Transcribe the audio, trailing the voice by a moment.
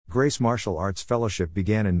Grace Martial Arts Fellowship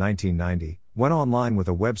began in 1990, went online with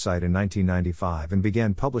a website in 1995 and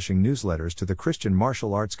began publishing newsletters to the Christian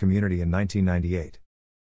martial arts community in 1998.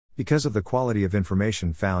 Because of the quality of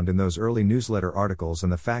information found in those early newsletter articles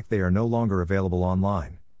and the fact they are no longer available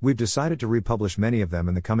online, we've decided to republish many of them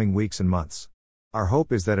in the coming weeks and months. Our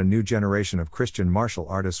hope is that a new generation of Christian martial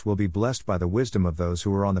artists will be blessed by the wisdom of those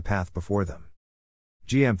who were on the path before them.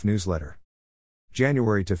 GMF Newsletter.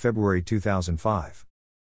 January to February 2005.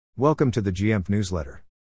 Welcome to the GMF Newsletter.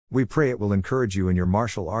 We pray it will encourage you in your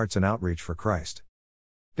martial arts and outreach for Christ.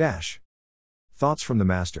 Thoughts from the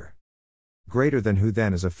Master. Greater than who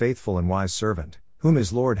then is a faithful and wise servant, whom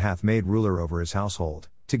his Lord hath made ruler over his household,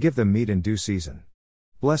 to give them meat in due season.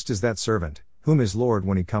 Blessed is that servant, whom his Lord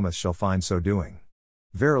when he cometh shall find so doing.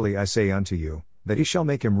 Verily I say unto you, that he shall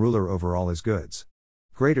make him ruler over all his goods.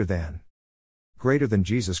 Greater than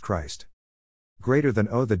Jesus Christ. Greater than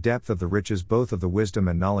the depth of the riches both of the wisdom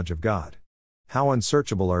and knowledge of God. How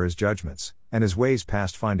unsearchable are his judgments, and his ways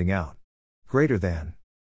past finding out. Greater than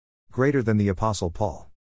the Apostle Paul.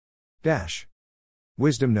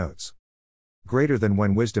 Wisdom Notes. Greater than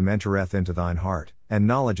when wisdom entereth into thine heart, and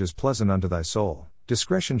knowledge is pleasant unto thy soul,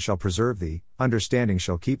 discretion shall preserve thee, understanding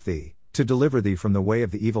shall keep thee, to deliver thee from the way of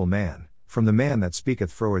the evil man, from the man that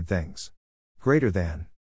speaketh froward things. Greater than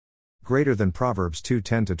Proverbs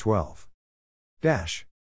 2:10-12.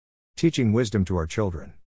 Teaching wisdom to our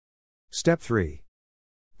children. Step 3.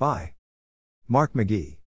 By Mark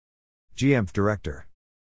McGee, GMF Director.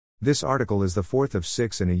 This article is the fourth of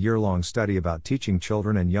 6 in a year-long study about teaching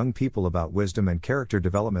children and young people about wisdom and character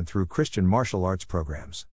development through Christian martial arts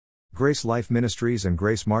programs. Grace Life Ministries and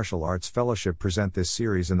Grace Martial Arts Fellowship present this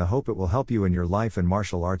series in the hope it will help you in your life and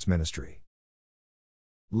martial arts ministry.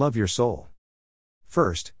 Love your soul.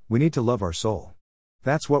 First, we need to love our soul.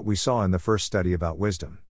 That's what we saw in the first study about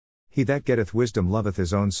wisdom. He that getteth wisdom loveth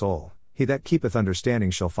his own soul, he that keepeth understanding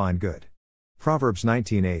shall find good. Proverbs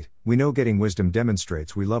 19:8, we know getting wisdom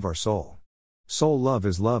demonstrates we love our soul. Soul love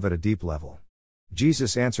is love at a deep level.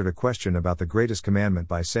 Jesus answered a question about the greatest commandment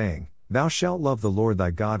by saying, Thou shalt love the Lord thy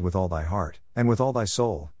God with all thy heart, and with all thy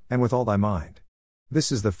soul, and with all thy mind.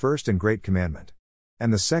 This is the first and great commandment.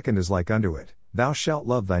 And the second is like unto it, Thou shalt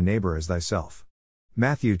love thy neighbor as thyself.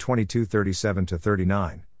 Matthew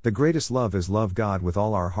 22:37-39, the greatest love is love God with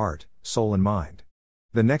all our heart, soul and mind.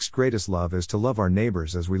 The next greatest love is to love our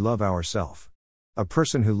neighbors as we love ourselves. A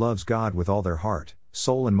person who loves God with all their heart,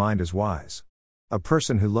 soul and mind is wise. A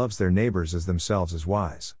person who loves their neighbors as themselves is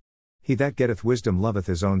wise. He that getteth wisdom loveth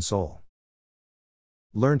his own soul.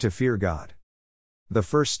 Learn to fear God. The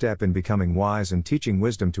first step in becoming wise and teaching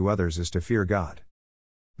wisdom to others is to fear God.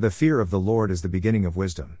 The fear of the Lord is the beginning of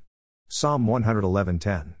wisdom. Psalm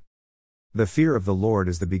 111:10. The fear of the Lord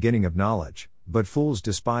is the beginning of knowledge, but fools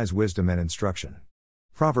despise wisdom and instruction.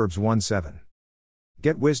 Proverbs 1:7.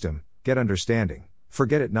 Get wisdom, get understanding,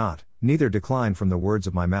 forget it not, neither decline from the words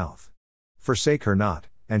of my mouth. Forsake her not,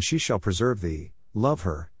 and she shall preserve thee, love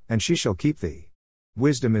her, and she shall keep thee.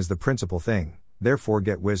 Wisdom is the principal thing, therefore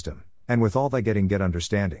get wisdom, and with all thy getting get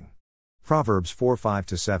understanding. Proverbs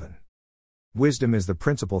 4:5-7. Wisdom is the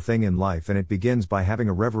principal thing in life, and it begins by having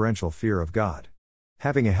a reverential fear of God.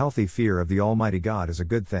 Having a healthy fear of the Almighty God is a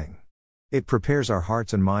good thing. It prepares our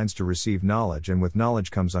hearts and minds to receive knowledge, and with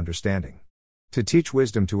knowledge comes understanding. To teach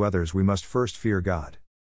wisdom to others we must first fear God.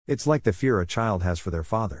 It's like the fear a child has for their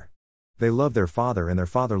father. They love their father and their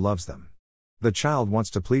father loves them. The child wants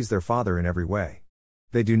to please their father in every way.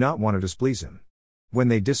 They do not want to displease him. When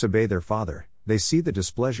they disobey their father, they see the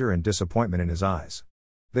displeasure and disappointment in his eyes.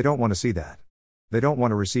 They don't want to see that. They don't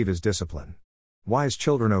want to receive his discipline. Wise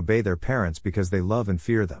children obey their parents because they love and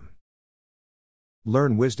fear them.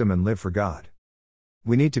 Learn wisdom and live for God.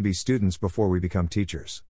 We need to be students before we become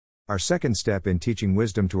teachers. Our second step in teaching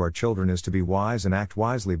wisdom to our children is to be wise and act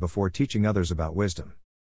wisely before teaching others about wisdom.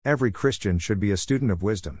 Every Christian should be a student of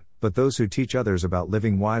wisdom, but those who teach others about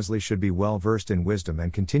living wisely should be well versed in wisdom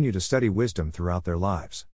and continue to study wisdom throughout their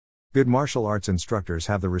lives. Good martial arts instructors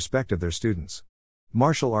have the respect of their students.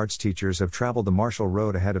 Martial arts teachers have traveled the martial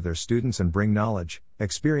road ahead of their students and bring knowledge,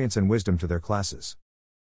 experience and wisdom to their classes.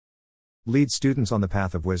 Lead students on the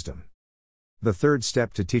path of wisdom. The third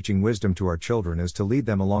step to teaching wisdom to our children is to lead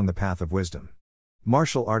them along the path of wisdom.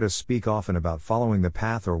 Martial artists speak often about following the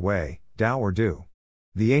path or way, Tao or do.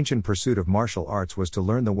 The ancient pursuit of martial arts was to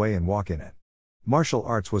learn the way and walk in it. Martial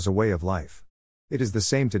arts was a way of life. It is the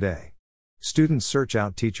same today. Students search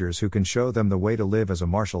out teachers who can show them the way to live as a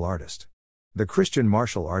martial artist. The Christian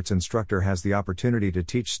martial arts instructor has the opportunity to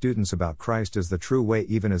teach students about Christ as the true way,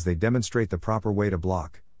 even as they demonstrate the proper way to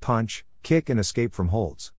block, punch, kick and escape from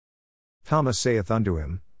holds. Thomas saith unto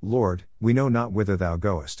him, Lord, we know not whither thou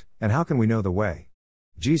goest, and how can we know the way?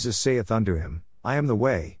 Jesus saith unto him, I am the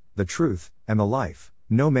way, the truth, and the life,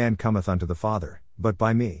 no man cometh unto the Father, but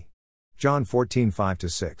by me. John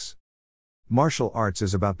 14:5-6. Martial arts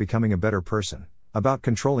is about becoming a better person, about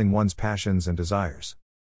controlling one's passions and desires.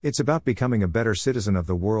 It's about becoming a better citizen of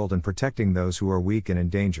the world and protecting those who are weak and in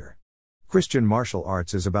danger. Christian martial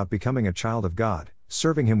arts is about becoming a child of God,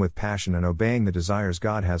 serving Him with passion and obeying the desires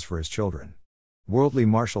God has for His children. Worldly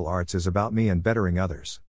martial arts is about me and bettering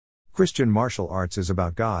others. Christian martial arts is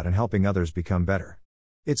about God and helping others become better.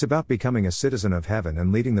 It's about becoming a citizen of heaven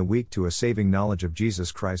and leading the weak to a saving knowledge of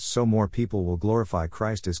Jesus Christ so more people will glorify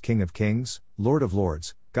Christ as King of Kings, Lord of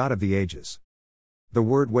Lords, God of the ages. The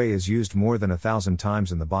word way is used more than 1,000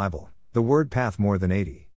 times in the Bible, the word path more than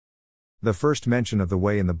 80. The first mention of the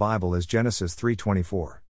way in the Bible is Genesis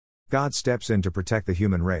 3:24. God steps in to protect the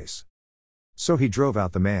human race. So He drove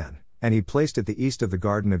out the man, and He placed at the east of the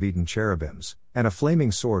Garden of Eden cherubims, and a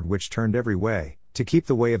flaming sword which turned every way, to keep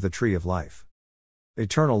the way of the tree of life.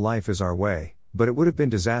 Eternal life is our way, but it would have been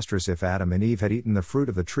disastrous if Adam and Eve had eaten the fruit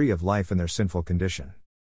of the tree of life in their sinful condition.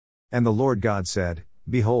 And the Lord God said,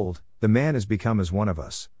 Behold, the man is become as one of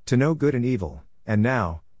us, to know good and evil, and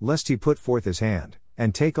now, lest he put forth his hand,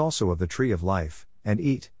 and take also of the tree of life, and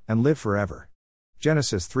eat, and live forever.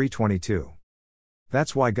 Genesis 3:22.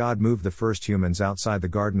 That's why God moved the first humans outside the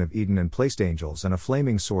Garden of Eden and placed angels and a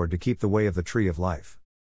flaming sword to keep the way of the tree of life.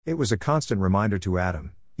 It was a constant reminder to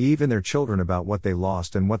Adam, Eve and their children about what they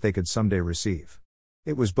lost and what they could someday receive.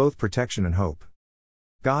 It was both protection and hope.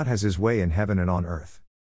 God has His way in heaven and on earth.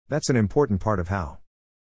 That's an important part of how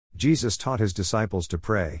Jesus taught His disciples to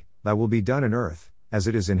pray, Thy will be done in earth, as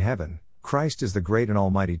it is in heaven. Christ is the great and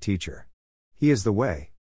almighty teacher. He is the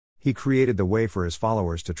way. He created the way for His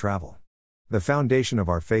followers to travel. The foundation of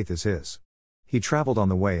our faith is His. He traveled on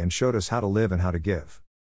the way and showed us how to live and how to give.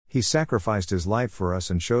 He sacrificed His life for us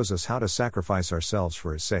and shows us how to sacrifice ourselves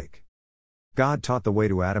for His sake. God taught the way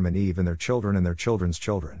to Adam and Eve and their children and their children's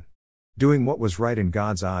children. Doing what was right in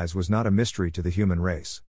God's eyes was not a mystery to the human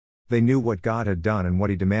race. They knew what God had done and what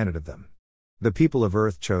He demanded of them. The people of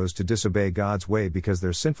earth chose to disobey God's way because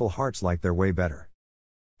their sinful hearts liked their way better.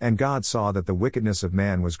 And God saw that the wickedness of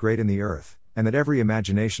man was great in the earth, and that every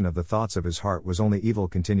imagination of the thoughts of his heart was only evil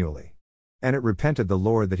continually. And it repented the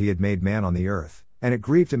Lord that He had made man on the earth, and it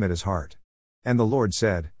grieved Him at His heart. And the Lord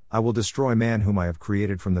said, I will destroy man whom I have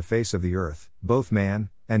created from the face of the earth, both man,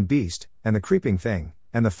 and beast, and the creeping thing,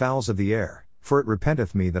 and the fowls of the air, for it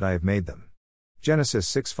repenteth me that I have made them. Genesis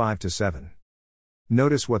 6:5-7.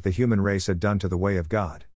 Notice what the human race had done to the way of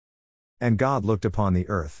God. And God looked upon the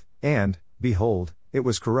earth, and, behold, it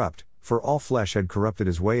was corrupt, for all flesh had corrupted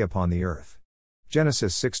his way upon the earth.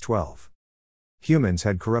 Genesis 6:12. Humans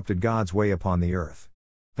had corrupted God's way upon the earth.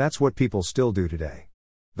 That's what people still do today.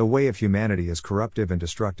 The way of humanity is corruptive and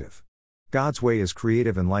destructive. God's way is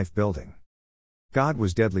creative and life-building. God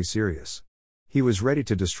was deadly serious. He was ready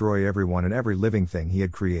to destroy everyone and every living thing He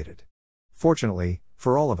had created. Fortunately,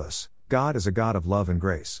 for all of us, God is a God of love and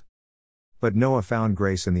grace. But Noah found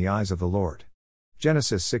grace in the eyes of the Lord.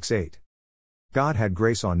 Genesis 6:8. God had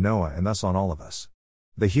grace on Noah and thus on all of us.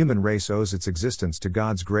 The human race owes its existence to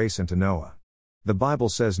God's grace and to Noah. The Bible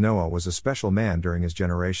says Noah was a special man during his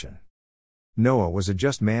generation. Noah was a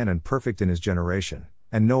just man and perfect in his generation,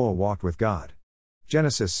 and Noah walked with God.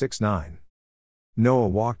 Genesis 6:9. Noah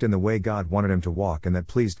walked in the way God wanted him to walk and that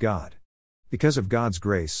pleased God. Because of God's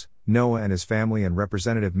grace, Noah and his family and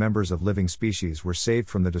representative members of living species were saved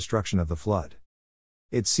from the destruction of the flood.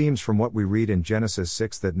 It seems from what we read in Genesis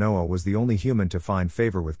 6 that Noah was the only human to find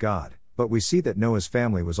favor with God, but we see that Noah's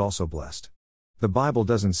family was also blessed. The Bible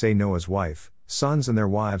doesn't say Noah's wife, sons and their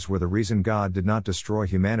wives were the reason God did not destroy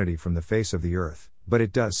humanity from the face of the earth, but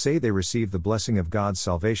it does say they received the blessing of God's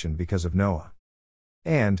salvation because of Noah.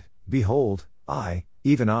 And, behold, I,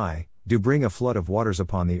 even I, do bring a flood of waters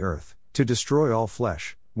upon the earth, to destroy all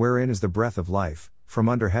flesh, wherein is the breath of life, from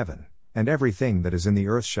under heaven, and everything that is in the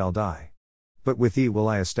earth shall die. But with thee will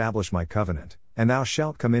I establish my covenant, and thou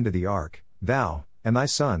shalt come into the ark, thou, and thy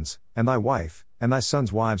sons, and thy wife, and thy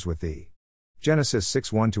sons' wives with thee. Genesis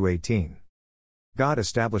 6:1-18. God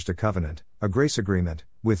established a covenant, a grace agreement,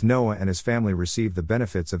 with Noah, and his family received the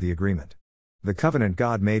benefits of the agreement. The covenant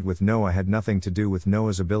God made with Noah had nothing to do with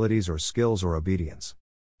Noah's abilities or skills or obedience.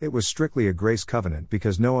 It was strictly a grace covenant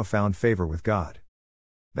because Noah found favor with God.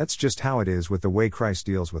 That's just how it is with the way Christ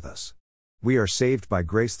deals with us. We are saved by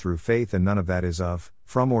grace through faith, and none of that is of,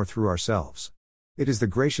 from, or through ourselves. It is the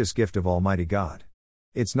gracious gift of Almighty God.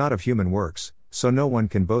 It's not of human works, so no one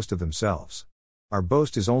can boast of themselves. Our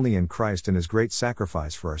boast is only in Christ and His great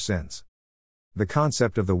sacrifice for our sins. The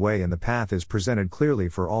concept of the way and the path is presented clearly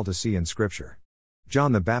for all to see in Scripture.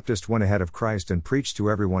 John the Baptist went ahead of Christ and preached to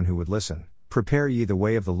everyone who would listen, "Prepare ye the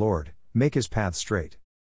way of the Lord, make his path straight."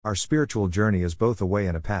 Our spiritual journey is both a way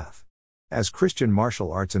and a path. As Christian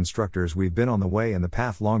martial arts instructors, we've been on the way and the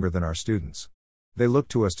path longer than our students. They look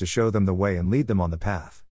to us to show them the way and lead them on the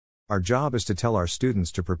path. Our job is to tell our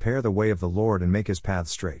students to prepare the way of the Lord and make his path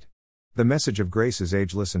straight. The message of grace is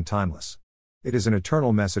ageless and timeless. It is an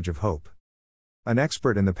eternal message of hope. An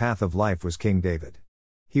expert in the path of life was King David.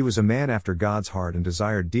 He was a man after God's heart and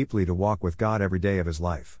desired deeply to walk with God every day of his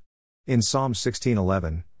life. In Psalm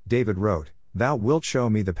 16:11, David wrote, "Thou wilt show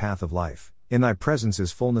me the path of life, in thy presence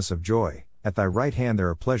is fullness of joy, at thy right hand there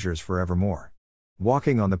are pleasures forevermore."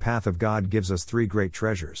 Walking on the path of God gives us three great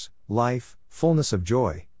treasures: life, fullness of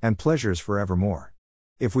joy, and pleasures forevermore.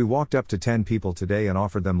 If we walked up to 10 people today and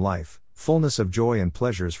offered them life, fullness of joy and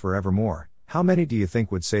pleasures forevermore, how many do you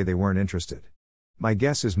think would say they weren't interested? My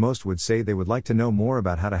guess is most would say they would like to know more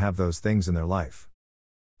about how to have those things in their life.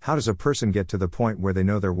 How does a person get to the point where they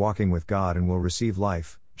know they're walking with God and will receive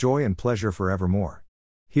life, joy and pleasure forevermore?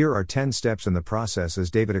 Here are 10 steps in the process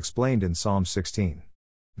as David explained in Psalm 16.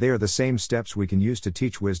 They are the same steps we can use to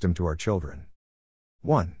teach wisdom to our children.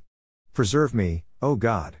 1. Preserve me, O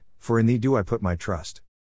God, for in thee do I put my trust.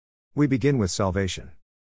 We begin with salvation.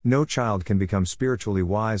 No child can become spiritually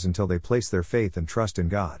wise until they place their faith and trust in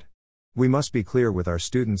God. We must be clear with our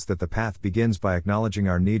students that the path begins by acknowledging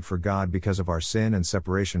our need for God because of our sin and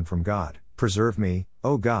separation from God. Preserve me,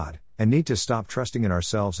 O God, and need to stop trusting in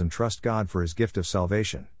ourselves and trust God for his gift of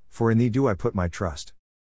salvation, for in thee do I put my trust.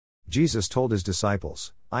 Jesus told his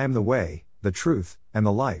disciples, "I am the way, the truth, and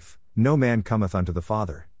the life, no man cometh unto the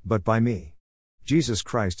Father, but by me." Jesus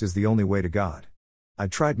Christ is the only way to God. I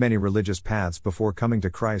tried many religious paths before coming to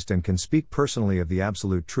Christ and can speak personally of the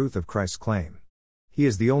absolute truth of Christ's claim. He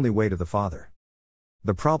is the only way to the Father.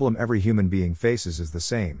 The problem every human being faces is the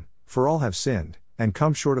same: for all have sinned, and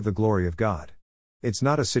come short of the glory of God. It's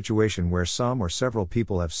not a situation where some or several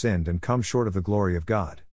people have sinned and come short of the glory of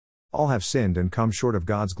God. All have sinned and come short of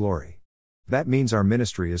God's glory. That means our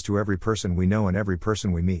ministry is to every person we know and every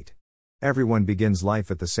person we meet. Everyone begins life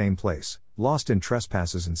at the same place, lost in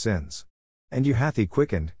trespasses and sins. "And you hath he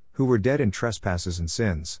quickened, who were dead in trespasses and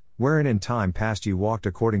sins, wherein in time past ye walked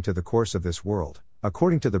according to the course of this world,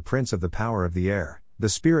 according to the prince of the power of the air, the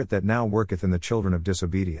spirit that now worketh in the children of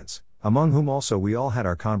disobedience, among whom also we all had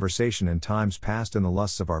our conversation in times past in the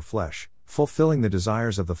lusts of our flesh, fulfilling the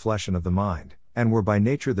desires of the flesh and of the mind, and were by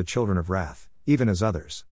nature the children of wrath, even as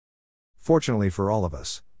others." Fortunately for all of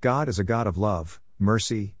us, God is a God of love,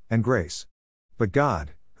 mercy, and grace. But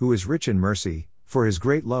God, who is rich in mercy, for his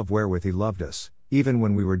great love wherewith he loved us, even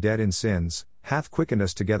when we were dead in sins, hath quickened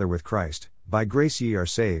us together with Christ. By grace ye are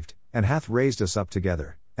saved, and hath raised us up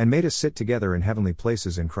together, and made us sit together in heavenly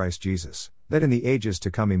places in Christ Jesus, that in the ages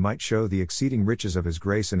to come he might show the exceeding riches of his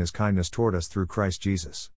grace and his kindness toward us through Christ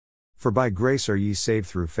Jesus. For by grace are ye saved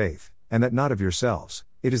through faith, and that not of yourselves,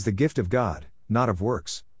 it is the gift of God, not of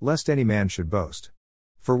works, lest any man should boast.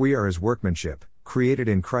 For we are his workmanship, created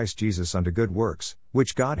in Christ Jesus unto good works,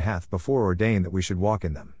 which God hath before ordained that we should walk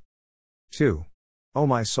in them. 2. O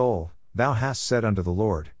my soul, thou hast said unto the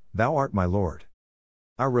Lord, Thou art my Lord.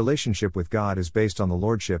 Our relationship with God is based on the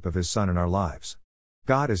lordship of his Son in our lives.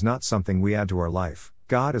 God is not something we add to our life,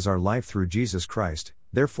 God is our life through Jesus Christ.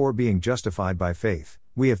 Therefore, being justified by faith,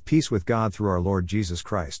 we have peace with God through our Lord Jesus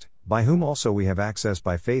Christ, by whom also we have access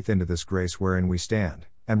by faith into this grace wherein we stand,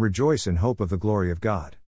 and rejoice in hope of the glory of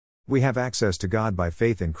God. We have access to God by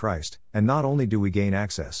faith in Christ, and not only do we gain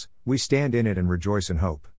access, we stand in it and rejoice in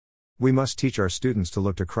hope. We must teach our students to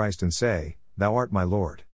look to Christ and say, Thou art my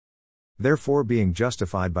Lord. Therefore, being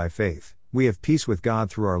justified by faith, we have peace with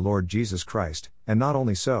God through our Lord Jesus Christ, and not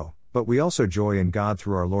only so, but we also joy in God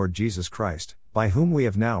through our Lord Jesus Christ, by whom we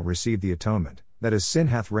have now received the atonement, that as sin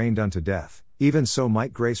hath reigned unto death, even so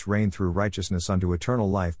might grace reign through righteousness unto eternal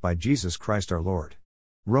life by Jesus Christ our Lord.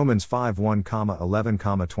 Romans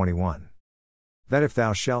 5:1-11-21. That if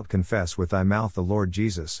thou shalt confess with thy mouth the Lord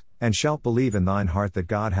Jesus, and shalt believe in thine heart that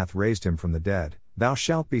God hath raised him from the dead, thou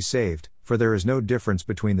shalt be saved, for there is no difference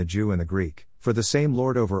between the Jew and the Greek, for the same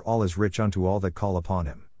Lord over all is rich unto all that call upon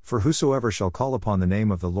him, for whosoever shall call upon the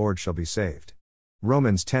name of the Lord shall be saved.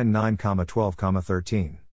 Romans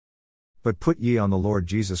 10:9-12-13. But put ye on the Lord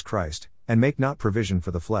Jesus Christ, and make not provision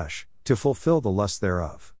for the flesh, to fulfill the lusts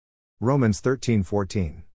thereof. Romans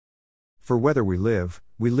 13:14. For whether we live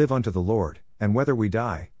unto the Lord, and whether we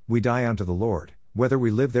die unto the Lord. Whether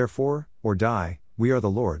we live therefore, or die, we are the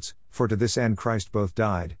Lord's, for to this end Christ both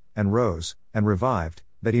died, and rose, and revived,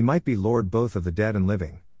 that he might be Lord both of the dead and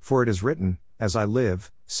living. For it is written, As I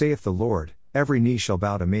live, saith the Lord, every knee shall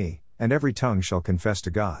bow to me, and every tongue shall confess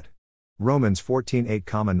to God. Romans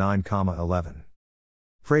 14:8-9-11.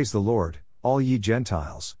 Praise the Lord, all ye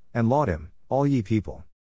Gentiles, and laud him, all ye people.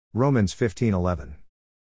 Romans 15:11.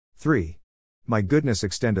 3. My goodness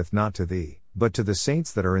extendeth not to thee, but to the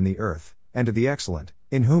saints that are in the earth, and to the excellent,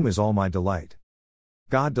 in whom is all my delight.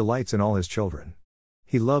 God delights in all his children.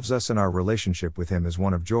 He loves us, and our relationship with him is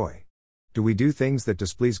one of joy. Do we do things that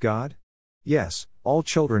displease God? Yes, all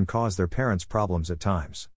children cause their parents problems at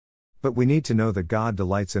times. But we need to know that God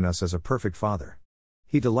delights in us as a perfect Father.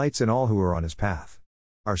 He delights in all who are on his path.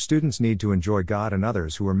 Our students need to enjoy God and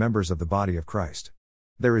others who are members of the body of Christ.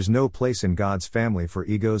 There is no place in God's family for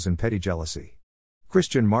egos and petty jealousy.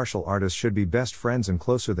 Christian martial artists should be best friends and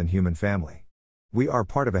closer than human family. We are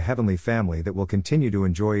part of a heavenly family that will continue to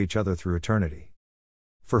enjoy each other through eternity.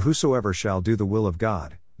 For whosoever shall do the will of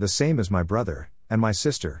God, the same is my brother, and my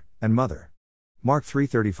sister, and mother. Mark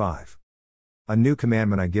 3:35. A new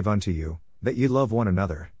commandment I give unto you, that ye love one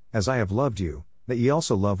another, as I have loved you, that ye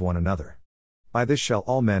also love one another. By this shall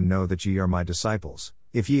all men know that ye are my disciples,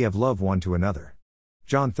 if ye have love one to another.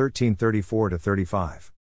 John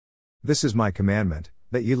 13:34-35. This is my commandment,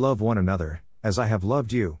 that ye love one another, as I have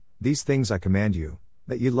loved you, these things I command you,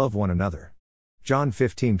 that ye love one another. John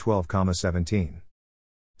 15:12-17.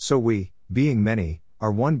 So we, being many,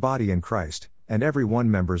 are one body in Christ, and every one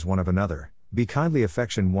members one of another. Be kindly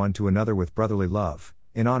affection one to another with brotherly love,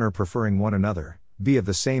 in honor preferring one another, be of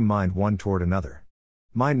the same mind one toward another.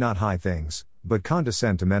 Mind not high things, but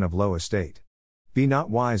condescend to men of low estate. Be not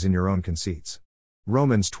wise in your own conceits.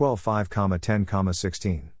 Romans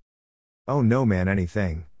 12:5-10-16. Owe no man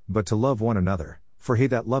anything, but to love one another, for he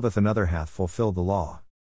that loveth another hath fulfilled the law.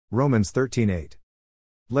 Romans 13:8.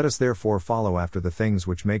 Let us therefore follow after the things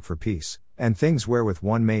which make for peace, and things wherewith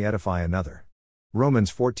one may edify another.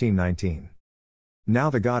 Romans 14:19.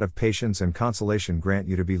 Now the God of patience and consolation grant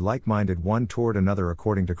you to be like-minded one toward another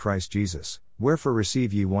according to Christ Jesus, wherefore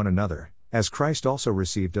receive ye one another, as Christ also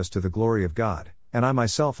received us to the glory of God, and I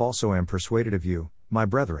myself also am persuaded of you, my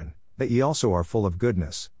brethren, that ye also are full of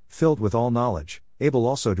goodness, filled with all knowledge, able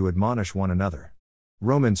also to admonish one another.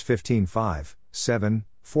 Romans 15:5, 7,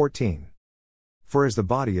 14. For as the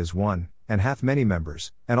body is one, and hath many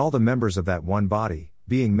members, and all the members of that one body,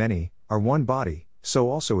 being many, are one body,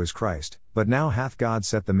 so also is Christ, but now hath God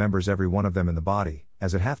set the members every one of them in the body,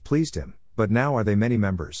 as it hath pleased him, but now are they many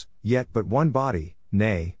members, yet but one body,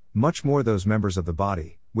 nay, much more those members of the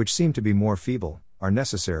body, which seem to be more feeble, are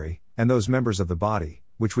necessary, and those members of the body,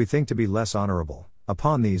 which we think to be less honorable,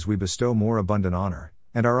 upon these we bestow more abundant honor,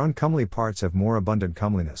 and our uncomely parts have more abundant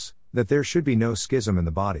comeliness, that there should be no schism in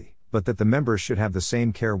the body, but that the members should have the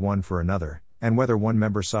same care one for another, and whether one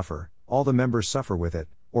member suffer, all the members suffer with it,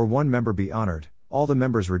 or one member be honored, all the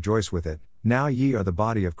members rejoice with it. Now ye are the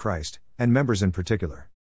body of Christ, and members in particular.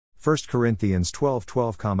 1 Corinthians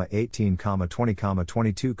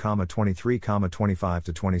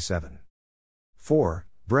 12:18-20, 4.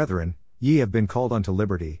 Brethren, ye have been called unto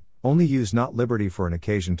liberty, only use not liberty for an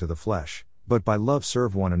occasion to the flesh, but by love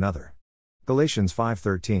serve one another. Galatians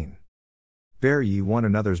 5:13. Bear ye one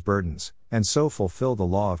another's burdens, and so fulfill the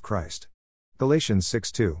law of Christ. Galatians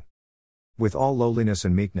 6:2. With all lowliness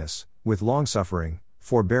and meekness, with longsuffering,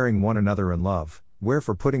 forbearing one another in love,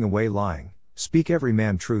 wherefore putting away lying, speak every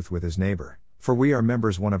man truth with his neighbor, for we are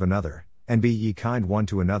members one of another, and be ye kind one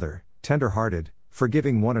to another, tender-hearted,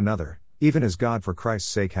 forgiving one another, even as God for Christ's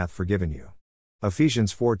sake hath forgiven you.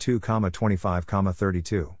 Ephesians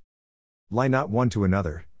 4:2-25-32. Lie not one to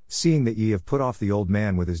another, seeing that ye have put off the old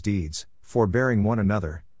man with his deeds, forbearing one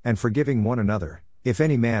another, and forgiving one another, if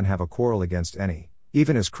any man have a quarrel against any,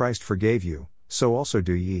 even as Christ forgave you, so also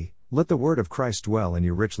do ye. Let the word of Christ dwell in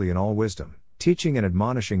you richly in all wisdom, teaching and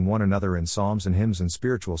admonishing one another in psalms and hymns and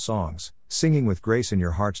spiritual songs, singing with grace in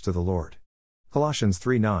your hearts to the Lord. Colossians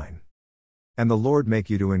 3:9. And the Lord make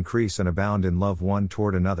you to increase and abound in love one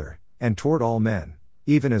toward another, and toward all men,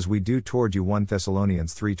 even as we do toward you. 1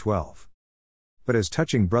 Thessalonians 3:12. But as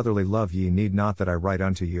touching brotherly love ye need not that I write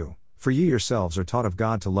unto you, for ye yourselves are taught of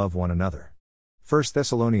God to love one another. 1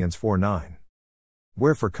 Thessalonians 4:9.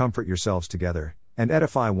 Wherefore comfort yourselves together, and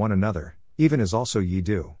edify one another, even as also ye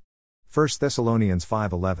do. 1 Thessalonians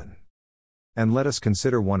 5:11. And let us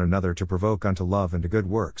consider one another to provoke unto love and to good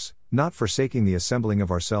works, not forsaking the assembling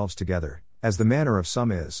of ourselves together, as the manner of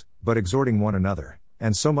some is, but exhorting one another,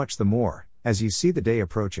 and so much the more, as ye see the day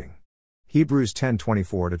approaching. Hebrews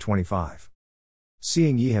 10:24-25.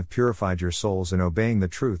 Seeing ye have purified your souls in obeying the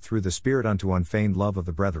truth through the Spirit unto unfeigned love of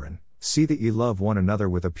the brethren, see that ye love one another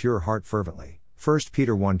with a pure heart fervently. 1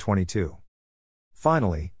 Peter 1:22.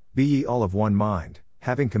 Finally, be ye all of one mind,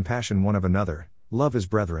 having compassion one of another, love as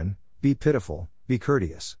brethren, Be pitiful, be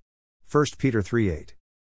courteous. 1 Peter 3:8.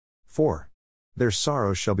 4. Their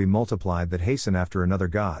sorrows shall be multiplied that hasten after another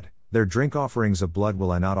God, their drink offerings of blood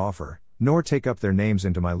will I not offer, nor take up their names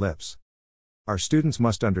into my lips. Our students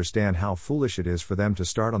must understand how foolish it is for them to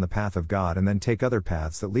start on the path of God and then take other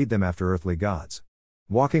paths that lead them after earthly gods.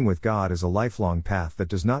 Walking with God is a lifelong path that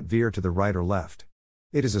does not veer to the right or left.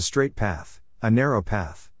 It is a straight path, a narrow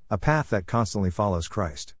path, a path that constantly follows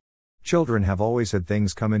Christ. Children have always had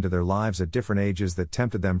things come into their lives at different ages that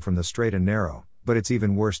tempted them from the straight and narrow, but it's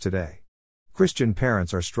even worse today. Christian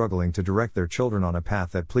parents are struggling to direct their children on a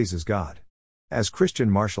path that pleases God. As Christian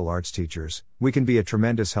martial arts teachers, we can be a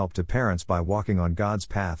tremendous help to parents by walking on God's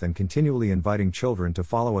path and continually inviting children to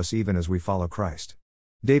follow us even as we follow Christ.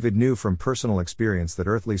 David knew from personal experience that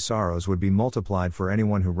earthly sorrows would be multiplied for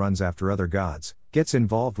anyone who runs after other gods, gets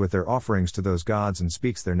involved with their offerings to those gods and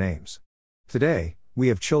speaks their names. Today, we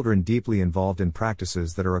have children deeply involved in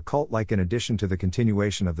practices that are occult-like in addition to the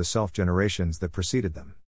continuation of the self-generations that preceded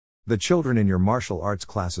them. The children in your martial arts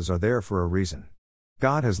classes are there for a reason.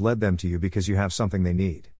 God has led them to you because you have something they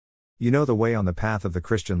need. You know the way on the path of the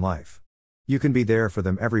Christian life. You can be there for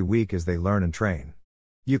them every week as they learn and train.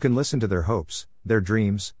 You can listen to their hopes, their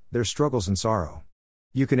dreams, their struggles and sorrow.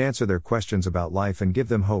 You can answer their questions about life and give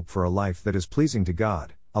them hope for a life that is pleasing to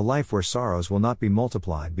God, a life where sorrows will not be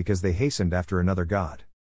multiplied because they hastened after another God.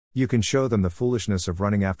 You can show them the foolishness of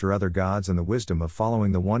running after other gods and the wisdom of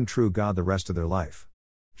following the one true God the rest of their life.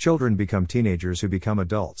 Children become teenagers who become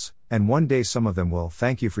adults, and one day some of them will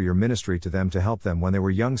thank you for your ministry to them to help them when they were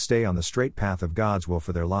young stay on the straight path of God's will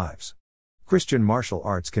for their lives. Christian martial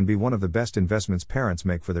arts can be one of the best investments parents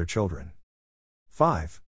make for their children.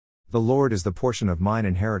 5. The Lord is the portion of mine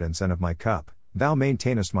inheritance and of my cup, thou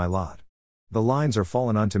maintainest my lot. The lines are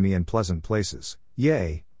fallen unto me in pleasant places,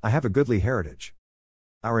 yea, I have a goodly heritage.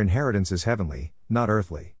 Our inheritance is heavenly, not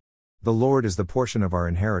earthly. The Lord is the portion of our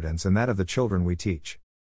inheritance and that of the children we teach.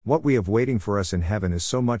 What we have waiting for us in heaven is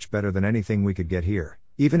so much better than anything we could get here,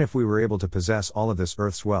 even if we were able to possess all of this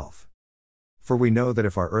earth's wealth. For we know that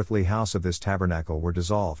if our earthly house of this tabernacle were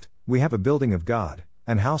dissolved, we have a building of God,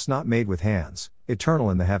 an house not made with hands, eternal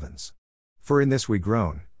in the heavens. For in this we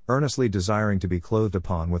groan, earnestly desiring to be clothed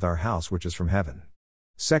upon with our house which is from heaven.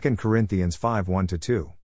 2 Corinthians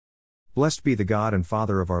 5:1-2. Blessed be the God and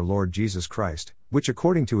Father of our Lord Jesus Christ, which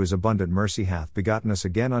according to his abundant mercy hath begotten us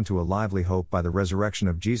again unto a lively hope by the resurrection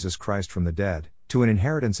of Jesus Christ from the dead, to an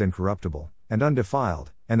inheritance incorruptible, and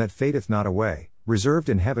undefiled, and that fadeth not away, reserved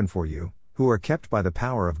in heaven for you, who are kept by the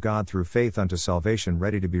power of God through faith unto salvation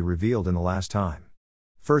ready to be revealed in the last time.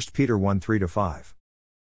 1 Peter 1:3-5.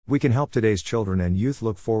 We can help today's children and youth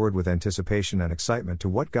look forward with anticipation and excitement to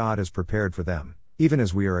what God has prepared for them, even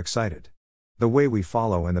as we are excited. The way we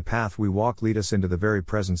follow and the path we walk lead us into the very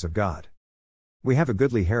presence of God. We have a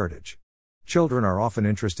goodly heritage. Children are often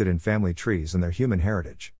interested in family trees and their human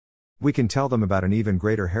heritage. We can tell them about an even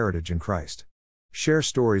greater heritage in Christ. Share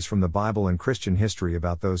stories from the Bible and Christian history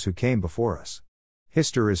about those who came before us.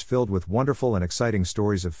 History is filled with wonderful and exciting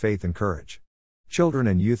stories of faith and courage. Children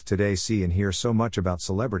and youth today see and hear so much about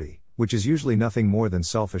celebrity, which is usually nothing more than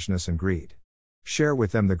selfishness and greed. Share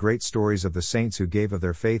with them the great stories of the saints who gave of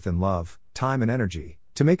their faith and love, time and energy,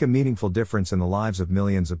 to make a meaningful difference in the lives of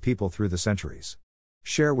millions of people through the centuries.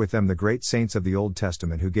 Share with them the great saints of the Old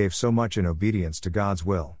Testament who gave so much in obedience to God's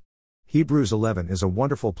will. Hebrews 11 is a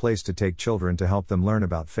wonderful place to take children to help them learn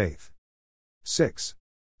about faith. 6.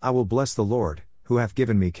 I will bless the Lord, who hath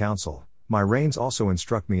given me counsel, my reins also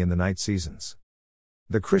instruct me in the night seasons.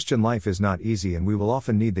 The Christian life is not easy and we will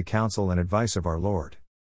often need the counsel and advice of our Lord.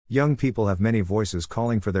 Young people have many voices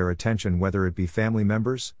calling for their attention, whether it be family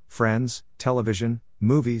members, friends, television,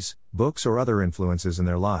 movies, books or other influences in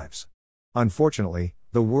their lives. Unfortunately,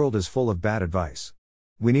 the world is full of bad advice.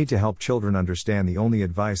 We need to help children understand the only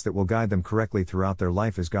advice that will guide them correctly throughout their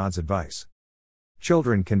life is God's advice.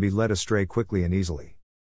 Children can be led astray quickly and easily.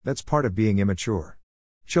 That's part of being immature.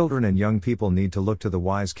 Children and young people need to look to the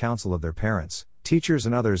wise counsel of their parents, teachers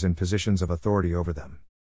and others in positions of authority over them.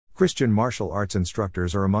 Christian martial arts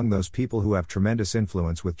instructors are among those people who have tremendous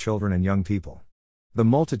influence with children and young people. The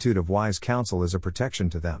multitude of wise counsel is a protection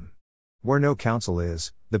to them. Where no counsel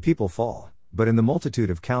is, the people fall, but in the multitude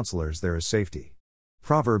of counselors there is safety.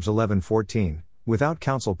 Proverbs 11:14, without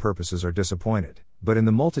counsel purposes are disappointed, but in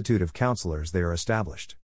the multitude of counselors they are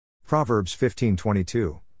established. Proverbs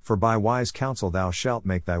 15:22, for by wise counsel thou shalt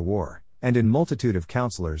make thy war, and in multitude of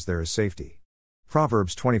counselors there is safety.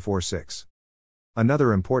 Proverbs 24:6.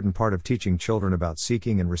 Another important part of teaching children about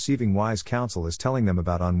seeking and receiving wise counsel is telling them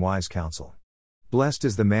about unwise counsel. Blessed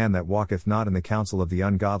is the man that walketh not in the counsel of the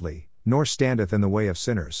ungodly, nor standeth in the way of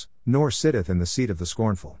sinners, nor sitteth in the seat of the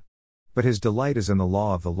scornful. But his delight is in the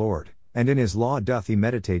law of the Lord, and in his law doth he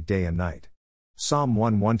meditate day and night. Psalm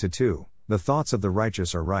 1:1-2, the thoughts of the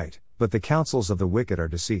righteous are right, but the counsels of the wicked are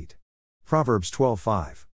deceit. Proverbs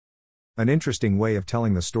 12:5. An interesting way of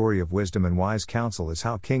telling the story of wisdom and wise counsel is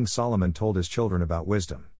how King Solomon told his children about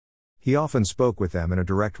wisdom. He often spoke with them in a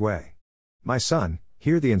direct way. My son,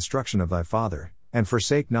 hear the instruction of thy father, and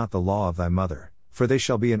forsake not the law of thy mother, for they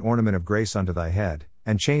shall be an ornament of grace unto thy head,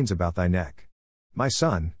 and chains about thy neck. My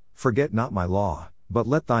son, forget not my law, but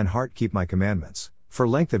let thine heart keep my commandments, for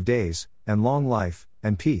length of days, and long life,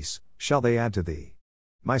 and peace, shall they add to thee.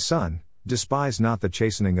 My son, despise not the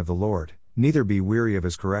chastening of the Lord, neither be weary of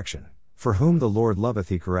his correction. For whom the Lord loveth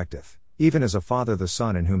he correcteth, even as a father the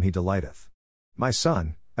son in whom he delighteth. My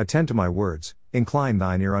son, attend to my words, incline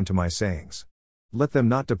thine ear unto my sayings. Let them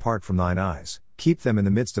not depart from thine eyes, keep them in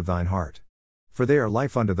the midst of thine heart. For they are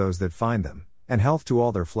life unto those that find them, and health to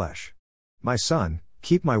all their flesh. My son,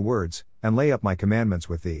 keep my words, and lay up my commandments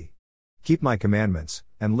with thee. Keep my commandments,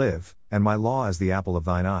 and live, and my law as the apple of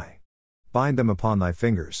thine eye. Bind them upon thy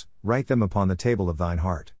fingers, write them upon the table of thine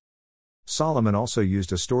heart. Solomon also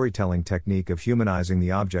used a storytelling technique of humanizing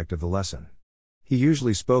the object of the lesson. He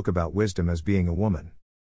usually spoke about wisdom as being a woman.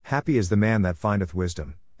 Happy is the man that findeth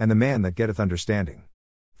wisdom, and the man that getteth understanding.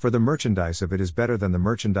 For the merchandise of it is better than the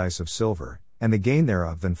merchandise of silver, and the gain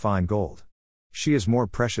thereof than fine gold. She is more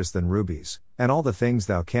precious than rubies, and all the things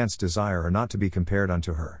thou canst desire are not to be compared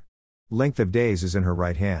unto her. Length of days is in her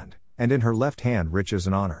right hand, and in her left hand riches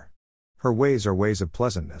and honor. Her ways are ways of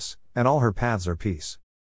pleasantness, and all her paths are peace.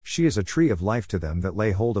 She is a tree of life to them that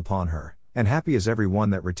lay hold upon her, and happy is every one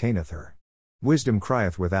that retaineth her. Wisdom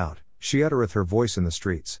crieth without, she uttereth her voice in the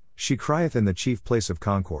streets, she crieth in the chief place of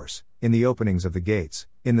concourse, in the openings of the gates,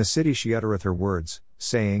 in the city she uttereth her words,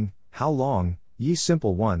 saying, How long, ye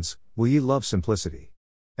simple ones, will ye love simplicity?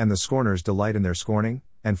 And the scorners delight in their scorning,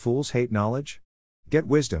 and fools hate knowledge? Get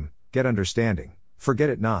wisdom, get understanding, forget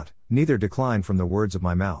it not, neither decline from the words of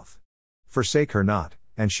my mouth. Forsake her not,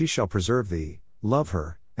 and she shall preserve thee, love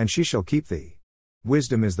her, and she shall keep thee.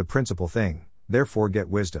 Wisdom is the principal thing, therefore get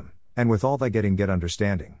wisdom, and with all thy getting get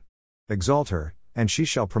understanding. Exalt her, and she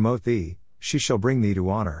shall promote thee, she shall bring thee to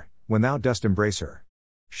honor, when thou dost embrace her.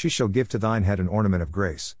 She shall give to thine head an ornament of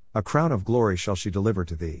grace, a crown of glory shall she deliver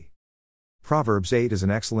to thee. Proverbs 8 is an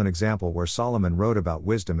excellent example where Solomon wrote about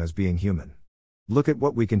wisdom as being human. Look at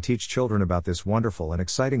what we can teach children about this wonderful and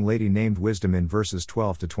exciting lady named Wisdom in verses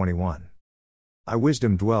 12-21. I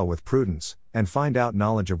wisdom dwell with prudence, and find out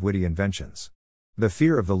knowledge of witty inventions. The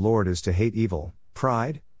fear of the Lord is to hate evil,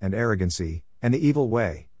 pride, and arrogancy, and the evil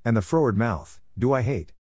way, and the froward mouth, do I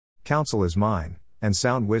hate. Counsel is mine, and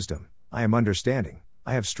sound wisdom, I am understanding,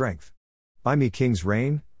 I have strength. By me kings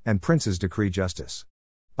reign, and princes decree justice.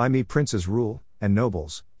 By me princes rule, and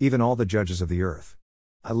nobles, even all the judges of the earth.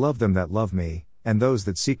 I love them that love me, and those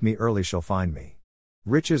that seek me early shall find me.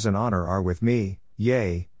 Riches and honor are with me,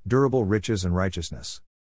 yea, durable riches and righteousness.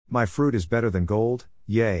 My fruit is better than gold,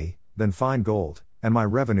 yea, than fine gold, and my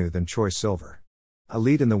revenue than choice silver. I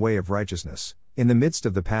lead in the way of righteousness, in the midst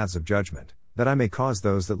of the paths of judgment, that I may cause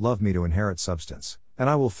those that love me to inherit substance, and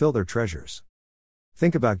I will fill their treasures.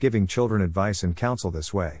 Think about giving children advice and counsel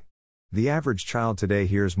this way. The average child today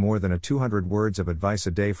hears more than 200 words of advice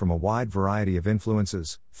a day from a wide variety of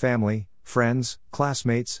influences: family, friends,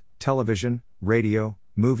 classmates, television, radio,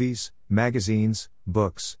 movies, magazines,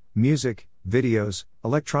 books, music, videos,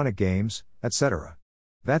 electronic games, etc.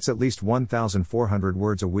 That's at least 1,400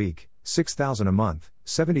 words a week, 6,000 a month,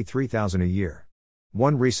 73,000 a year.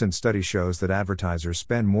 One recent study shows that advertisers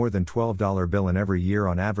spend more than $12 billion every year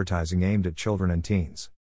on advertising aimed at children and teens.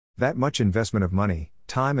 That much investment of money,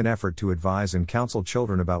 time and effort to advise and counsel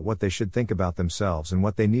children about what they should think about themselves and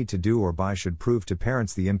what they need to do or buy should prove to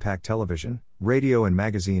parents the impact television, radio and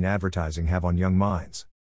magazine advertising have on young minds.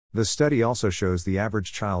 The study also shows the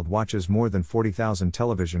average child watches more than 40,000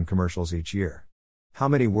 television commercials each year. How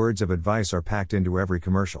many words of advice are packed into every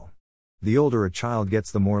commercial? The older a child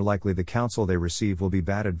gets, the more likely the counsel they receive will be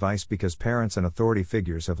bad advice, because parents and authority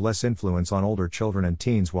figures have less influence on older children and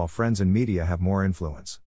teens while friends and media have more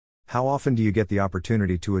influence. How often do you get the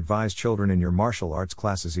opportunity to advise children in your martial arts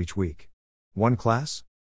classes each week? 1 class?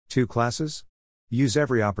 2 classes? Use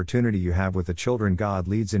every opportunity you have with the children God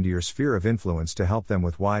leads into your sphere of influence to help them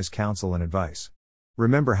with wise counsel and advice.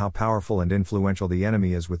 Remember how powerful and influential the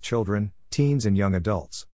enemy is with children, teens and young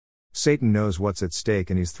adults. Satan knows what's at stake,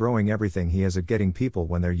 and he's throwing everything he has at getting people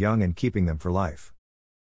when they're young and keeping them for life.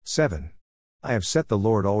 7. I have set the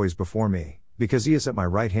Lord always before me, because he is at my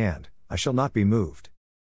right hand, I shall not be moved.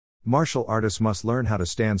 Martial artists must learn how to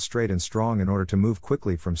stand straight and strong in order to move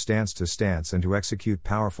quickly from stance to stance and to execute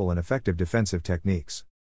powerful and effective defensive techniques.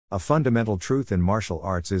 A fundamental truth in martial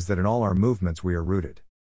arts is that in all our movements we are rooted.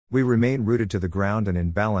 We remain rooted to the ground and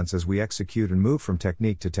in balance as we execute and move from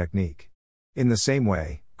technique to technique. In the same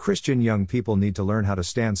way, Christian young people need to learn how to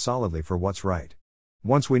stand solidly for what's right.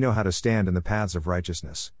 Once we know how to stand in the paths of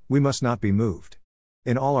righteousness, we must not be moved.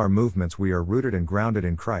 In all our movements we are rooted and grounded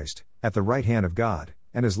in Christ, at the right hand of God,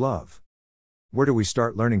 and His love. Where do we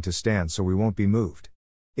start learning to stand so we won't be moved?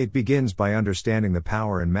 It begins by understanding the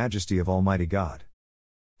power and majesty of Almighty God.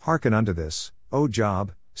 Hearken unto this, O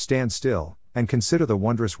Job, stand still, and consider the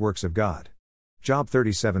wondrous works of God. Job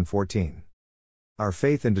 37:14. Our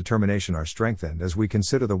faith and determination are strengthened as we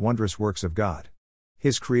consider the wondrous works of God.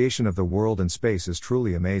 His creation of the world and space is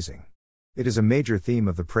truly amazing. It is a major theme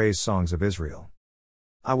of the praise songs of Israel.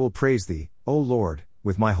 I will praise Thee, O Lord,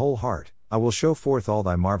 with my whole heart, I will show forth all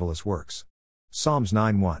Thy marvelous works. Psalms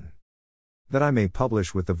 9:1. That I may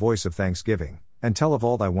publish with the voice of thanksgiving, and tell of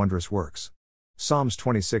all Thy wondrous works. Psalms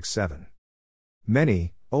 26:7.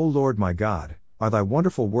 Many, O Lord my God, are Thy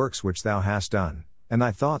wonderful works which Thou hast done, and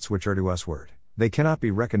Thy thoughts which are to usward. They cannot be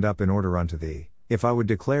reckoned up in order unto Thee. If I would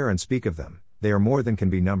declare and speak of them, they are more than can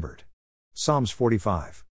be numbered. Psalms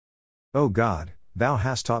 45. O God, Thou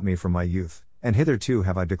hast taught me from my youth, and hitherto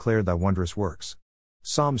have I declared Thy wondrous works.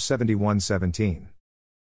 Psalms 71:17.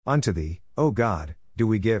 Unto Thee, O God, do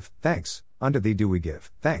we give thanks, unto Thee do we give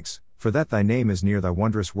thanks, for that Thy name is near, Thy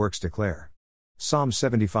wondrous works declare. Psalm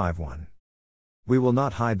 75:1. We will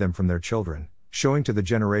not hide them from their children, showing to the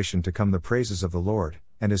generation to come the praises of the Lord,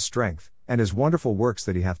 and His strength, and His wonderful works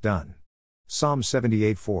that He hath done. Psalm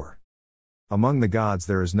 78:4. Among the gods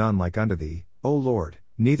there is none like unto Thee, O Lord,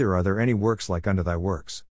 neither are there any works like unto Thy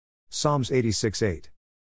works. Psalms 86:8.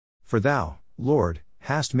 For Thou, Lord,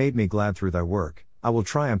 hast made me glad through Thy work, I will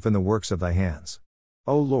triumph in the works of Thy hands.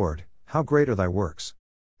 O Lord, how great are Thy works!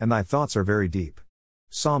 And Thy thoughts are very deep.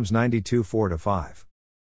 Psalms 92:4-5.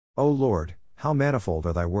 O Lord, how manifold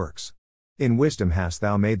are Thy works! In wisdom hast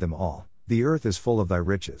Thou made them all, the earth is full of Thy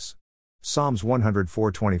riches. Psalms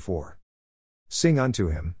 104:24. Sing unto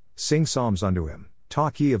Him, sing psalms unto Him,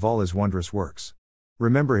 talk ye of all His wondrous works.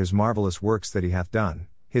 Remember His marvelous works that He hath done,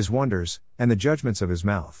 His wonders, and the judgments of His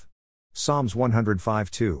mouth. Psalms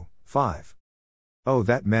 105:2-5. Oh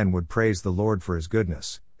that men would praise the Lord for His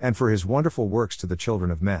goodness, and for His wonderful works to the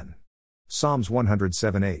children of men. Psalms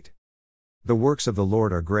 107:8. The works of the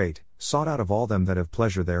Lord are great, sought out of all them that have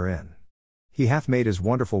pleasure therein. He hath made His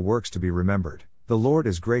wonderful works to be remembered, the Lord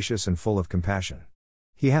is gracious and full of compassion.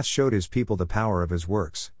 He hath showed His people the power of His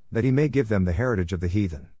works, that He may give them the heritage of the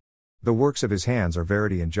heathen. The works of His hands are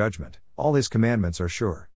verity and judgment, all His commandments are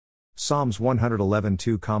sure. Psalms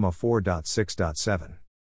 111:2,4.6.7.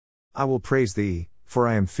 I will praise Thee, for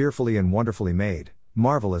I am fearfully and wonderfully made,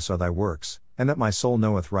 marvelous are Thy works, and that my soul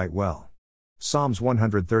knoweth right well. Psalms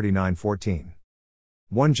 139:14.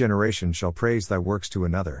 One generation shall praise Thy works to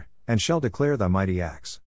another, and shall declare Thy mighty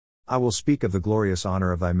acts. I will speak of the glorious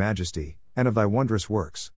honor of Thy majesty, and of Thy wondrous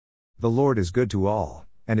works. The Lord is good to all,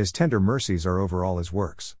 and His tender mercies are over all His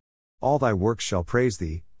works. All Thy works shall praise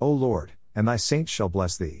Thee, O Lord, and Thy saints shall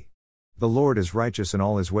bless Thee. The Lord is righteous in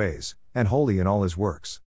all His ways, and holy in all His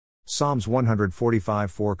works. Psalms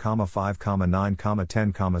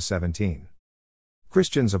 145:4,5,9,10,17.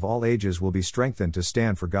 Christians of all ages will be strengthened to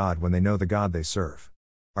stand for God when they know the God they serve.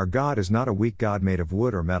 Our God is not a weak God made of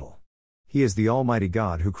wood or metal. He is the Almighty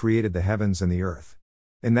God who created the heavens and the earth.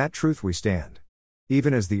 In that truth we stand.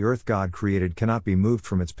 Even as the earth God created cannot be moved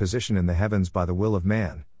from its position in the heavens by the will of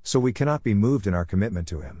man, so we cannot be moved in our commitment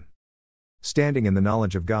to Him. Standing in the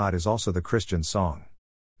knowledge of God is also the Christian song.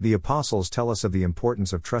 The apostles tell us of the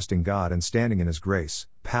importance of trusting God and standing in His grace,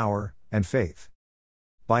 power, and faith.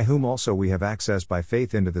 By whom also we have access by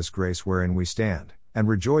faith into this grace wherein we stand, and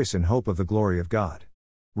rejoice in hope of the glory of God.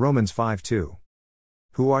 Romans 5:2.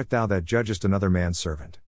 Who art thou that judgest another man's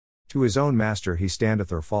servant? To his own master he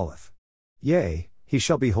standeth or falleth. Yea, he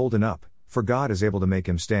shall be holden up, for God is able to make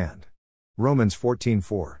him stand. Romans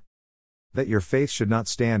 14:4. That your faith should not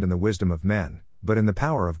stand in the wisdom of men, but in the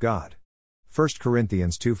power of God. 1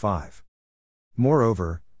 Corinthians 2:5.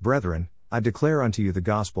 Moreover, brethren, I declare unto you the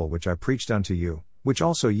gospel which I preached unto you, which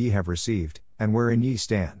also ye have received, and wherein ye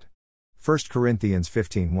stand. 1 Corinthians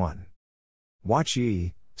 15:1. Watch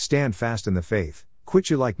ye, stand fast in the faith, quit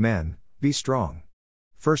you like men, be strong.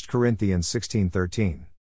 1 Corinthians 16:13.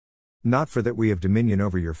 Not for that we have dominion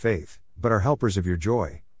over your faith, but are helpers of your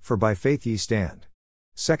joy, for by faith ye stand.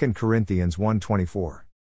 2 Corinthians 1:24.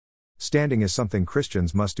 Standing is something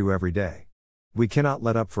Christians must do every day. We cannot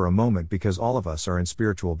let up for a moment because all of us are in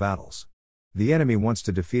spiritual battles. The enemy wants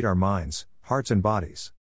to defeat our minds, hearts and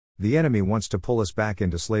bodies. The enemy wants to pull us back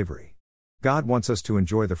into slavery. God wants us to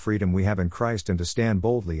enjoy the freedom we have in Christ and to stand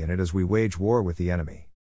boldly in it as we wage war with the enemy.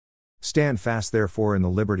 Stand fast therefore in the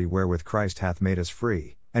liberty wherewith Christ hath made us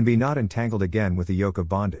free, and be not entangled again with the yoke of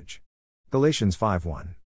bondage. Galatians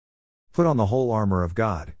 5:1. Put on the whole armor of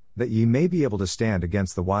God, that ye may be able to stand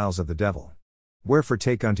against the wiles of the devil. Wherefore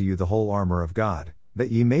take unto you the whole armor of God, that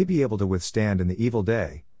ye may be able to withstand in the evil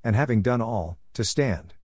day, and having done all, to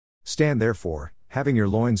stand. Stand therefore, having your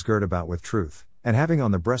loins girt about with truth, and having on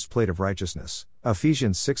the breastplate of righteousness.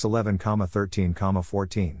 Ephesians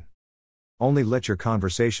 6:11-13-14. Only let your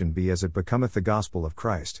conversation be as it becometh the gospel of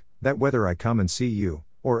Christ, that whether I come and see you,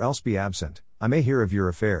 or else be absent, I may hear of your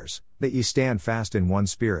affairs, that ye stand fast in one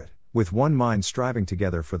spirit, with one mind striving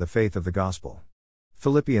together for the faith of the gospel.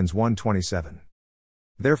 Philippians 1:27.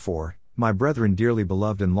 Therefore, my brethren dearly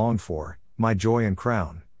beloved and longed for, my joy and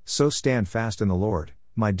crown, so stand fast in the Lord,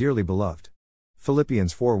 my dearly beloved.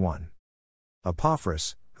 Philippians 4:1.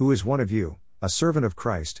 Epaphras, who is one of you, a servant of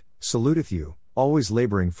Christ, saluteth you, always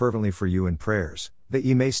laboring fervently for you in prayers, that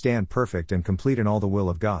ye may stand perfect and complete in all the will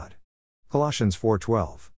of God. Colossians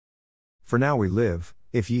 4:12. For now we live,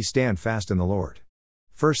 if ye stand fast in the Lord.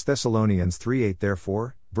 1 Thessalonians 3:8.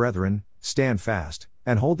 Therefore, brethren, stand fast,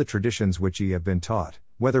 and hold the traditions which ye have been taught,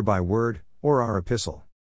 whether by word, or our epistle.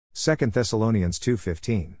 2 Thessalonians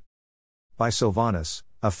 2:15. By Silvanus,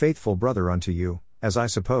 a faithful brother unto you, as I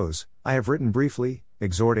suppose, I have written briefly,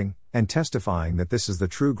 exhorting, and testifying that this is the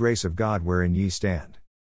true grace of God wherein ye stand.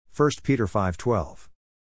 1 Peter 5:12.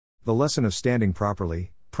 The lesson of standing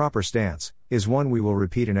properly, proper stance, is one we will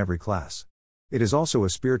repeat in every class. It is also a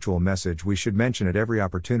spiritual message we should mention at every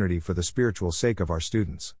opportunity for the spiritual sake of our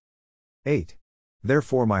students. 8.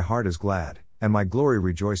 Therefore my heart is glad, and my glory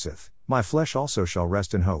rejoiceth, my flesh also shall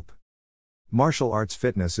rest in hope. Martial arts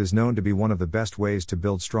fitness is known to be one of the best ways to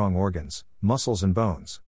build strong organs, muscles and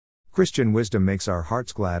bones. Christian wisdom makes our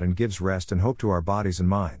hearts glad and gives rest and hope to our bodies and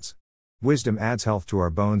minds. Wisdom adds health to our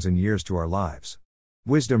bones and years to our lives.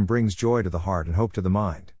 Wisdom brings joy to the heart and hope to the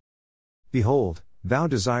mind. Behold, thou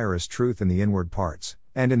desirest truth in the inward parts,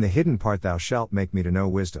 and in the hidden part thou shalt make me to know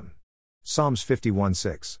wisdom. Psalms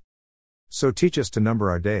 51:6. So teach us to number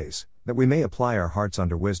our days, that we may apply our hearts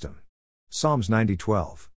unto wisdom. Psalms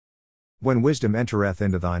 90:12. When wisdom entereth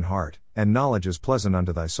into thine heart, and knowledge is pleasant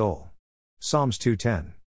unto thy soul. Psalms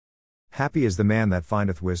 2:10. Happy is the man that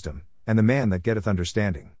findeth wisdom, and the man that getteth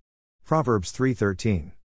understanding. Proverbs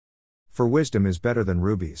 3:13. For wisdom is better than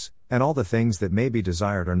rubies, and all the things that may be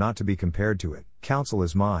desired are not to be compared to it. Counsel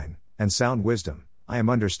is mine, and sound wisdom, I am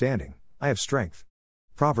understanding, I have strength.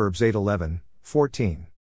 Proverbs 8:11-14.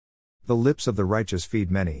 The lips of the righteous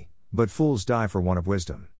feed many, but fools die for want of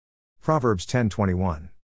wisdom. Proverbs 10:21.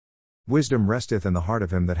 Wisdom resteth in the heart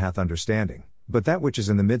of him that hath understanding, but that which is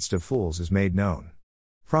in the midst of fools is made known.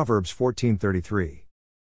 Proverbs 14:33.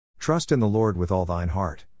 Trust in the Lord with all thine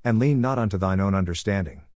heart, and lean not unto thine own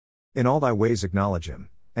understanding. In all thy ways acknowledge him,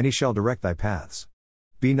 and he shall direct thy paths.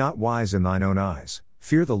 Be not wise in thine own eyes,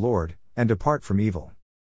 fear the Lord, and depart from evil.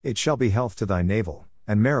 It shall be health to thy navel,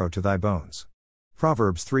 and marrow to thy bones.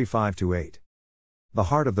 Proverbs 3:5-8. The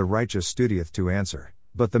heart of the righteous studieth to answer,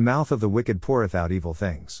 but the mouth of the wicked poureth out evil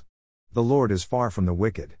things. The Lord is far from the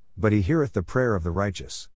wicked, but he heareth the prayer of the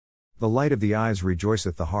righteous. The light of the eyes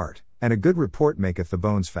rejoiceth the heart, and a good report maketh the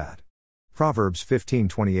bones fat. Proverbs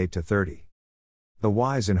 15:28-30. The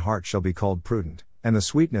wise in heart shall be called prudent, and the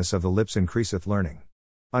sweetness of the lips increaseth learning.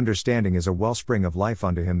 Understanding is a wellspring of life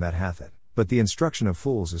unto him that hath it, but the instruction of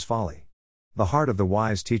fools is folly. The heart of the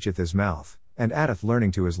wise teacheth his mouth, and addeth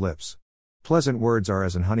learning to his lips. Pleasant words are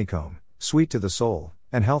as an honeycomb, sweet to the soul,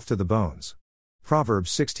 and health to the bones.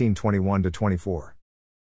 Proverbs 16:21-24.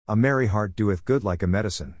 A merry heart doeth good like a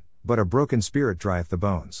medicine, but a broken spirit drieth the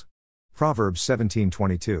bones. Proverbs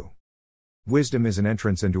 17:22. Wisdom is an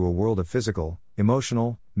entrance into a world of physical,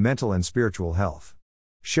 emotional, mental and spiritual health.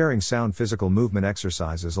 Sharing sound physical movement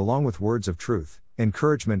exercises along with words of truth,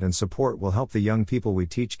 encouragement and support will help the young people we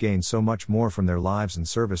teach gain so much more from their lives and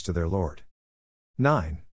service to their Lord.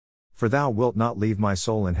 9. For thou wilt not leave my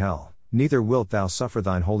soul in hell, neither wilt thou suffer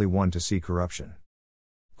thine Holy One to see corruption.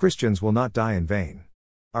 Christians will not die in vain.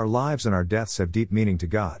 Our lives and our deaths have deep meaning to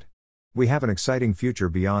God. We have an exciting future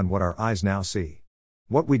beyond what our eyes now see.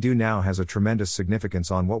 What we do now has a tremendous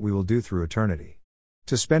significance on what we will do through eternity.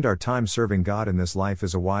 To spend our time serving God in this life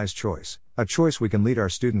is a wise choice, a choice we can lead our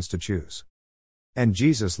students to choose. And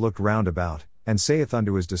Jesus looked round about, and saith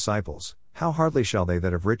unto his disciples, How hardly shall they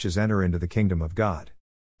that have riches enter into the kingdom of God?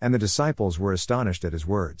 And the disciples were astonished at his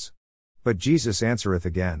words. But Jesus answereth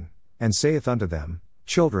again, and saith unto them,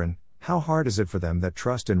 Children, how hard is it for them that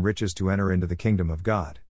trust in riches to enter into the kingdom of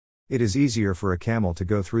God? It is easier for a camel to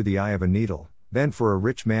go through the eye of a needle, than for a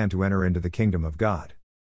rich man to enter into the kingdom of God.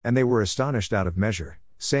 And they were astonished out of measure,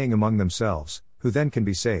 saying among themselves, Who then can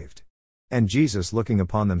be saved? And Jesus looking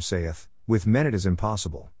upon them saith, With men it is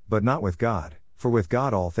impossible, but not with God, for with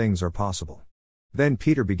God all things are possible. Then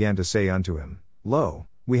Peter began to say unto him, Lo,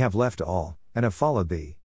 we have left all, and have followed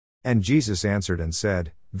thee. And Jesus answered and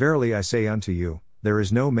said, Verily I say unto you, there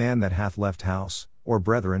is no man that hath left house, or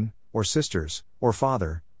brethren, or sisters, or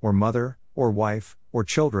father, or mother, or wife, or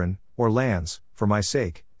children, or lands, for my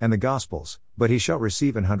sake, and the gospel's, but he shall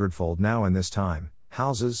receive 100-fold now in this time,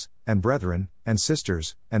 houses, and brethren, and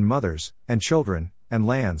sisters, and mothers, and children, and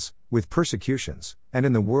lands, with persecutions, and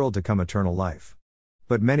in the world to come eternal life.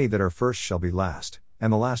 But many that are first shall be last,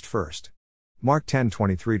 and the last first. Mark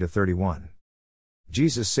 10:23-31.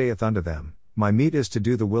 Jesus saith unto them, My meat is to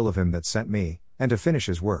do the will of him that sent me, and to finish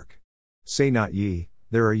his work. Say not ye,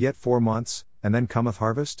 There are yet 4 months, and then cometh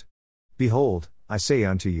harvest? Behold, I say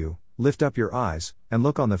unto you, Lift up your eyes, and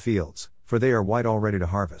look on the fields, for they are white already to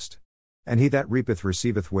harvest. And he that reapeth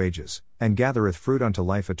receiveth wages, and gathereth fruit unto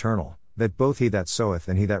life eternal, that both he that soweth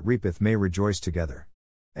and he that reapeth may rejoice together.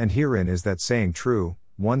 And herein is that saying true,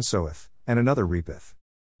 One soweth, and another reapeth.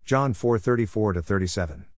 John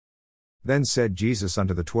 4:34-37. Then said Jesus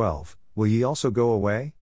unto the 12, Will ye also go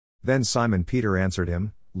away? Then Simon Peter answered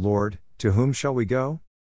him, Lord, to whom shall we go?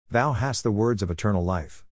 Thou hast the words of eternal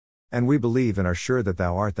life. And we believe and are sure that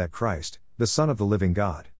thou art that Christ, the Son of the living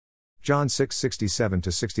God. John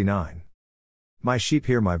 6:67-69. My sheep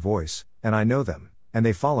hear my voice, and I know them, and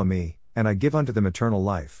they follow me, and I give unto them eternal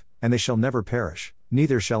life, and they shall never perish,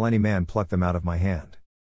 neither shall any man pluck them out of my hand.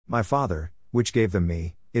 My Father, which gave them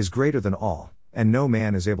me, is greater than all, and no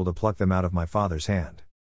man is able to pluck them out of my Father's hand.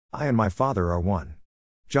 I and my Father are one.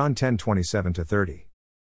 John 10:27-30.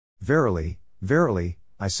 Verily, verily,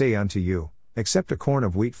 I say unto you, except a corn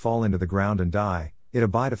of wheat fall into the ground and die, it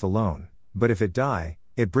abideth alone, but if it die,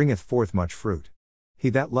 it bringeth forth much fruit. He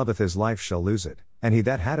that loveth his life shall lose it, and he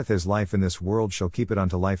that hateth his life in this world shall keep it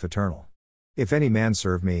unto life eternal. If any man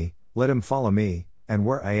serve me, let him follow me, and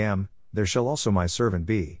where I am, there shall also my servant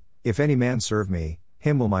be. If any man serve me,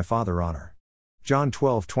 him will my Father honor. John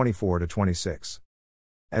 12:24-26.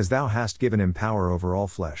 As thou hast given him power over all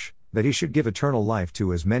flesh, that he should give eternal life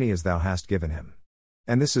to as many as thou hast given him.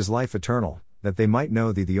 And this is life eternal, that they might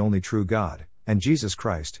know thee the only true God, and Jesus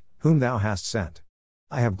Christ, whom thou hast sent.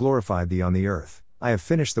 I have glorified thee on the earth, I have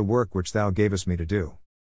finished the work which thou gavest me to do.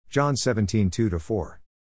 John 17:2-4.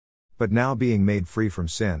 But now being made free from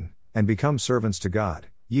sin, and become servants to God,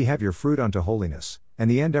 ye have your fruit unto holiness, and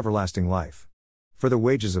the end everlasting life. For the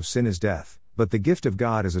wages of sin is death, but the gift of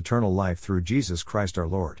God is eternal life through Jesus Christ our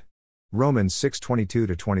Lord. Romans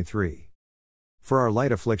 6:22-23. For our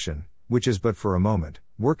light affliction, which is but for a moment,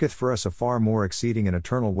 worketh for us a far more exceeding and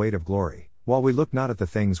eternal weight of glory, while we look not at the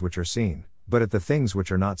things which are seen, but at the things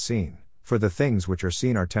which are not seen. For the things which are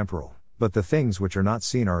seen are temporal, but the things which are not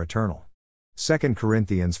seen are eternal. 2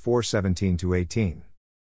 Corinthians 4:17-18.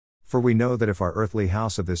 For we know that if our earthly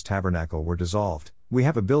house of this tabernacle were dissolved, we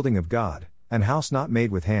have a building of God, an house not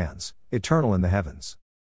made with hands, eternal in the heavens.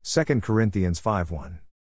 2 Corinthians 5:1.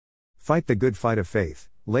 Fight the good fight of faith,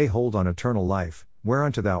 lay hold on eternal life,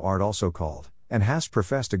 whereunto thou art also called, and hast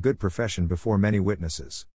professed a good profession before many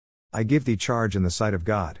witnesses. I give thee charge in the sight of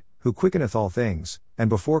God, who quickeneth all things, and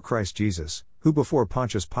before Christ Jesus, who before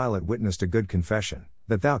Pontius Pilate witnessed a good confession,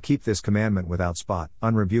 that thou keep this commandment without spot,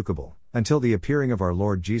 unrebukable, until the appearing of our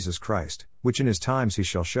Lord Jesus Christ, which in his times he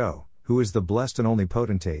shall show, who is the blessed and only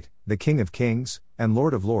potentate, the King of kings, and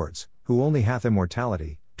Lord of lords, who only hath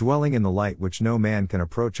immortality, dwelling in the light which no man can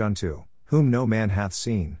approach unto, whom no man hath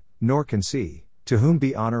seen, nor can see, to whom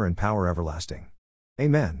be honor and power everlasting.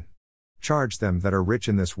 Amen. Charge them that are rich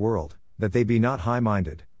in this world, that they be not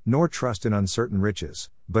high-minded, nor trust in uncertain riches,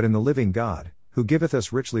 but in the living God, who giveth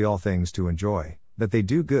us richly all things to enjoy, that they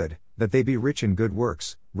do good, that they be rich in good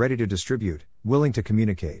works, ready to distribute, willing to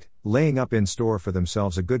communicate, laying up in store for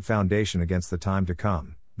themselves a good foundation against the time to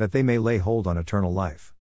come, that they may lay hold on eternal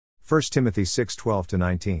life. 1 Timothy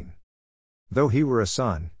 6:12-19. Though he were a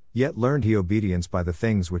son, yet learned he obedience by the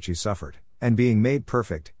things which he suffered, and being made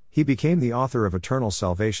perfect, he became the author of eternal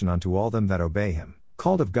salvation unto all them that obey him,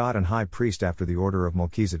 called of God and high priest after the order of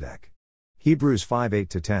Melchizedek. Hebrews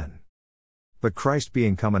 5:8-10. But Christ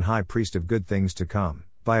being come an high priest of good things to come,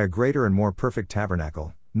 by a greater and more perfect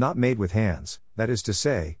tabernacle, not made with hands, that is to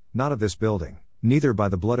say, not of this building, neither by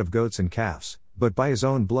the blood of goats and calves, but by his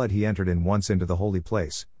own blood he entered in once into the holy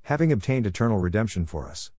place, having obtained eternal redemption for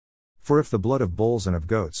us. For if the blood of bulls and of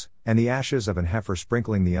goats, and the ashes of an heifer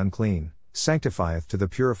sprinkling the unclean, sanctifieth to the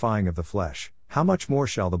purifying of the flesh, how much more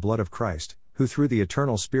shall the blood of Christ, who through the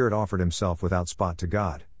eternal Spirit offered himself without spot to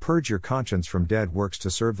God, purge your conscience from dead works to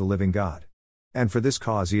serve the living God. And for this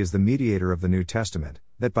cause he is the mediator of the New Testament,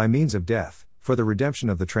 that by means of death, for the redemption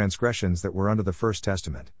of the transgressions that were under the first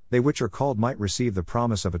testament, they which are called might receive the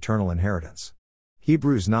promise of eternal inheritance.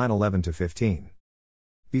 Hebrews 9:11-15.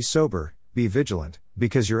 Be sober, be vigilant,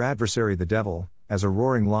 because your adversary the devil, as a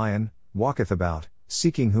roaring lion, walketh about,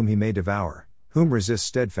 seeking whom he may devour, whom resist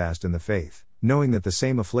steadfast in the faith, knowing that the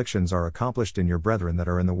same afflictions are accomplished in your brethren that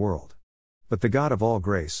are in the world. But the God of all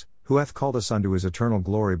grace, who hath called us unto his eternal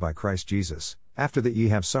glory by Christ Jesus, after that ye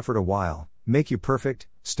have suffered a while, make you perfect,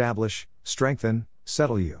 stablish, strengthen,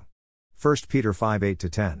 settle you. 1 Peter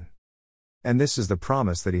 5:8-10. And this is the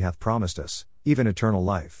promise that he hath promised us, even eternal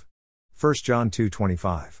life. 1 John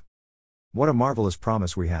 2:25. What a marvelous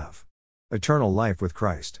promise we have! Eternal life with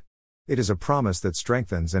Christ. It is a promise that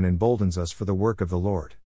strengthens and emboldens us for the work of the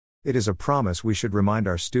Lord. It is a promise we should remind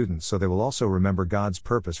our students so they will also remember God's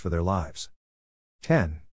purpose for their lives.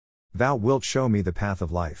 10. Thou wilt show me the path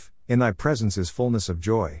of life, in thy presence is fullness of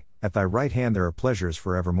joy, at thy right hand there are pleasures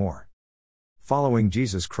forevermore. Following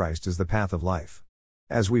Jesus Christ is the path of life.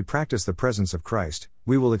 As we practice the presence of Christ,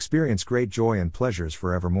 we will experience great joy and pleasures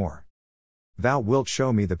forevermore. Thou wilt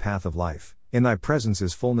show me the path of life, in thy presence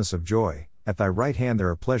is fullness of joy, at thy right hand there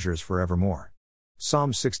are pleasures forevermore.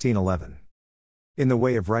 Psalm 16:11. In the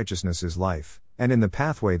way of righteousness is life, and in the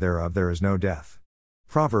pathway thereof there is no death.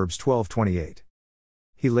 Proverbs 12:28.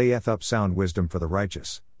 He layeth up sound wisdom for the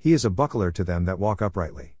righteous, he is a buckler to them that walk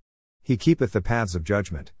uprightly. He keepeth the paths of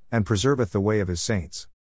judgment, and preserveth the way of his saints.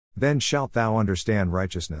 Then shalt thou understand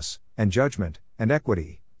righteousness, and judgment, and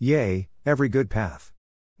equity, yea, every good path.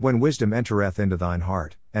 When wisdom entereth into thine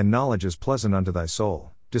heart, and knowledge is pleasant unto thy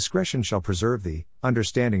soul, discretion shall preserve thee,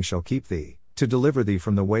 understanding shall keep thee, to deliver thee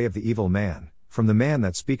from the way of the evil man, from the man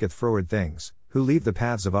that speaketh froward things, who leave the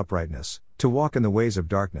paths of uprightness, to walk in the ways of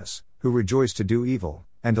darkness, who rejoice to do evil,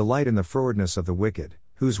 and delight in the frowardness of the wicked,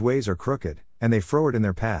 whose ways are crooked, and they froward in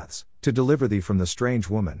their paths, to deliver thee from the strange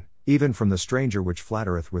woman, even from the stranger which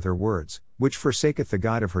flattereth with her words, which forsaketh the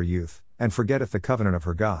guide of her youth, and forgetteth the covenant of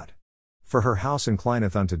her God. For her house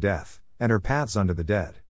inclineth unto death, and her paths unto the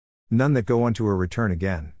dead. None that go unto her return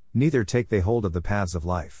again, neither take they hold of the paths of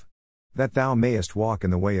life. That thou mayest walk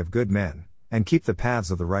in the way of good men, and keep the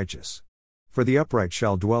paths of the righteous. For the upright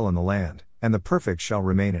shall dwell in the land, and the perfect shall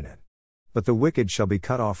remain in it. But the wicked shall be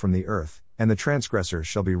cut off from the earth, and the transgressors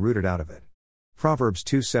shall be rooted out of it. Proverbs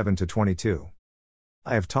 2:7-22.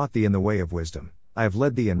 I have taught thee in the way of wisdom, I have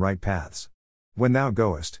led thee in right paths. When thou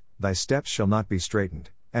goest, thy steps shall not be straitened,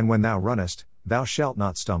 and when thou runnest, thou shalt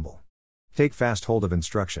not stumble. Take fast hold of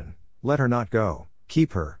instruction, let her not go,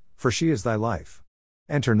 keep her, for she is thy life.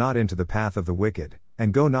 Enter not into the path of the wicked,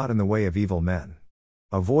 and go not in the way of evil men.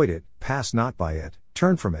 Avoid it, pass not by it,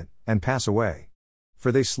 turn from it, and pass away.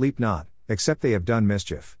 For they sleep not, except they have done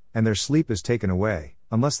mischief, and their sleep is taken away,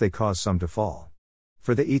 unless they cause some to fall.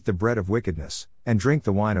 For they eat the bread of wickedness, and drink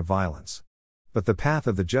the wine of violence. But the path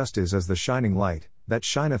of the just is as the shining light, that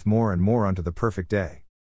shineth more and more unto the perfect day.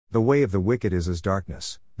 The way of the wicked is as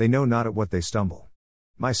darkness, they know not at what they stumble.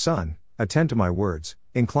 My son, attend to my words,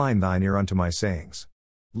 incline thine ear unto my sayings.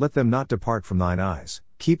 Let them not depart from thine eyes,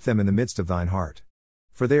 keep them in the midst of thine heart.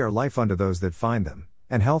 For they are life unto those that find them,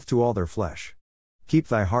 and health to all their flesh. Keep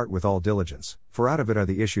thy heart with all diligence, for out of it are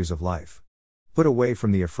the issues of life. Put away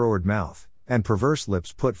from thee a froward mouth, and perverse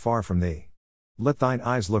lips put far from thee. Let thine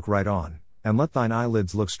eyes look right on, and let thine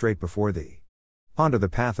eyelids look straight before thee. Ponder the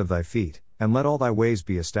path of thy feet, and let all thy ways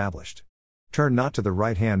be established. Turn not to the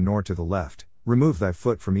right hand nor to the left, remove thy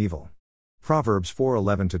foot from evil. Proverbs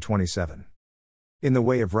 4:11-27. In the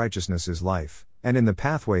way of righteousness is life, and in the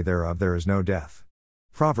pathway thereof there is no death.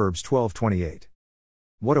 Proverbs 12:28.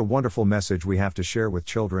 What a wonderful message we have to share with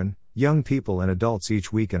children, young people and adults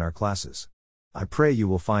each week in our classes. I pray you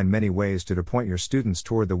will find many ways to point your students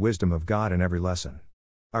toward the wisdom of God in every lesson.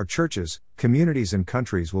 Our churches, communities and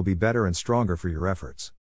countries will be better and stronger for your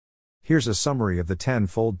efforts. Here's a summary of the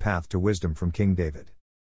 10-fold path to wisdom from King David.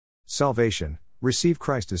 Salvation, receive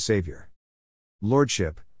Christ as Savior.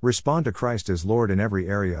 Lordship, respond to Christ as Lord in every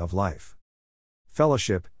area of life.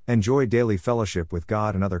 Fellowship, enjoy daily fellowship with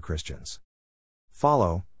God and other Christians.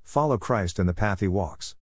 Follow Christ in the path He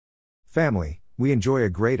walks. Family, we enjoy a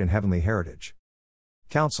great and heavenly heritage.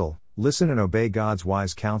 Counsel, listen and obey God's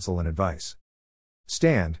wise counsel and advice.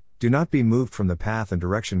 Stand, do not be moved from the path and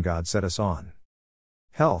direction God set us on.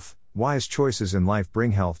 Health, wise choices in life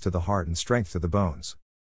bring health to the heart and strength to the bones.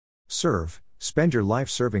 Serve, spend your life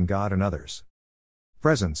serving God and others.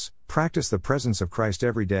 Presence, practice the presence of Christ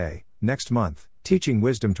every day. Next month, teaching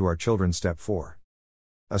wisdom to our children, step 4.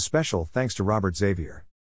 A special thanks to Robert Xavier.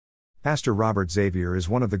 Pastor Robert Xavier is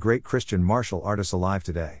one of the great Christian martial artists alive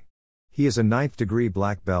today. He is a 9th degree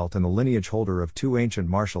black belt and the lineage holder of 2 ancient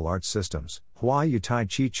martial arts systems, Huayu Tai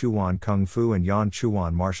Chi Chuan Kung Fu and Yan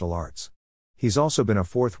Chuan martial arts. He's also been a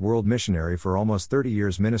Fourth World missionary for almost 30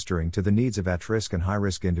 years, ministering to the needs of at-risk and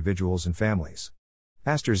high-risk individuals and families.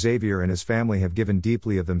 Pastor Xavier and his family have given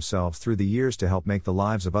deeply of themselves through the years to help make the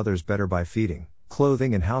lives of others better by feeding,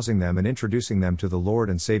 clothing and housing them and introducing them to the Lord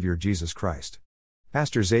and Savior Jesus Christ.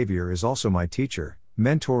 Pastor Xavier is also my teacher,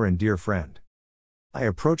 mentor and dear friend. I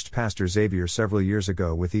approached Pastor Xavier several years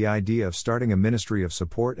ago with the idea of starting a ministry of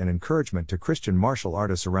support and encouragement to Christian martial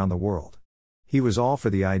artists around the world. He was all for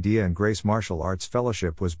the idea, and Grace Martial Arts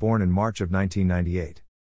Fellowship was born in March of 1998.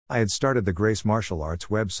 I had started the Grace Martial Arts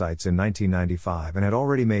websites in 1995 and had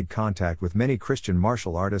already made contact with many Christian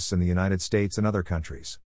martial artists in the United States and other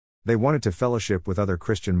countries. They wanted to fellowship with other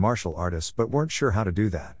Christian martial artists but weren't sure how to do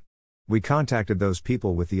that. We contacted those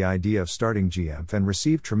people with the idea of starting GMF and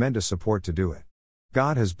received tremendous support to do it.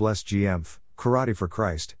 God has blessed GMF, Karate for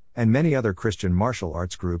Christ, and many other Christian martial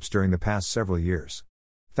arts groups during the past several years.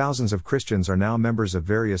 Thousands of Christians are now members of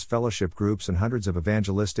various fellowship groups and hundreds of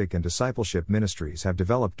evangelistic and discipleship ministries have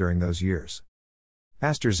developed during those years.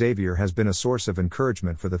 Pastor Xavier has been a source of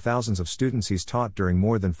encouragement for the thousands of students he's taught during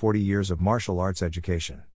more than 40 years of martial arts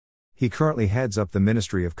education. He currently heads up the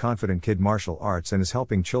ministry of Confident Kid Martial Arts and is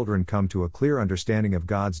helping children come to a clear understanding of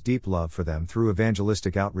God's deep love for them through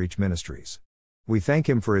evangelistic outreach ministries. We thank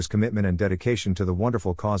him for his commitment and dedication to the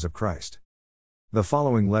wonderful cause of Christ. The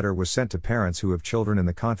following letter was sent to parents who have children in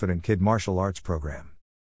the Confident Kid Martial Arts program.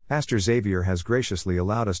 Pastor Xavier has graciously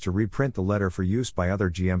allowed us to reprint the letter for use by other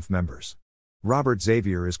GMF members. Robert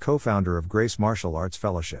Xavier is co-founder of Grace Martial Arts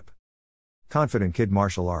Fellowship. Confident Kid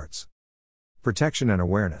Martial Arts. Protection and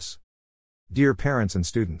awareness. Dear parents and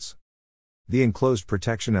students, the enclosed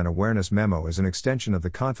Protection and Awareness Memo is an extension of the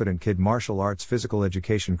Confident Kid Martial Arts physical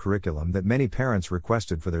education curriculum that many parents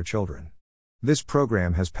requested for their children. This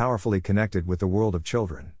program has powerfully connected with the world of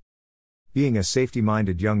children. Being a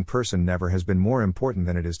safety-minded young person never has been more important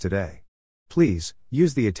than it is today. Please,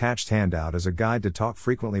 use the attached handout as a guide to talk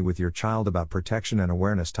frequently with your child about protection and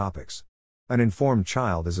awareness topics. An informed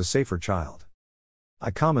child is a safer child.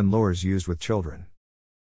 Common lures used with children.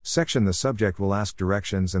 Section: the subject will ask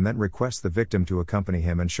directions and then request the victim to accompany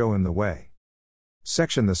him and show him the way.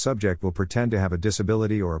 Section: the subject will pretend to have a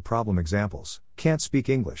disability or a problem. Examples: can't speak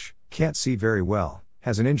English, can't see very well,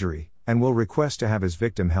 has an injury, and will request to have his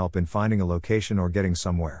victim help in finding a location or getting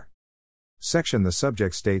somewhere. Section: the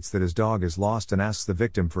subject states that his dog is lost and asks the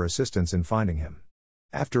victim for assistance in finding him.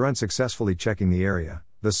 After unsuccessfully checking the area,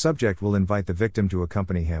 the subject will invite the victim to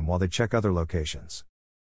accompany him while they check other locations.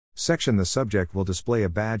 Section: the subject will display a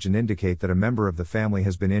badge and indicate that a member of the family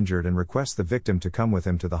has been injured and request the victim to come with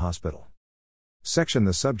him to the hospital. Section: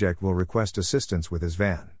 the subject will request assistance with his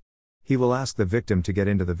van. He will ask the victim to get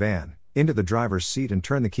into the van, into the driver's seat and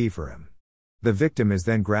turn the key for him. The victim is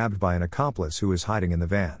then grabbed by an accomplice who is hiding in the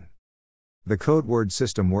van. The code word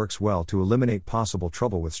system works well to eliminate possible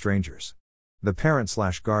trouble with strangers. The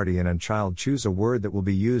parent/guardian and child choose a word that will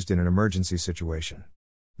be used in an emergency situation.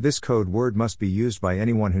 This code word must be used by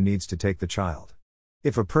anyone who needs to take the child.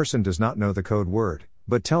 If a person does not know the code word,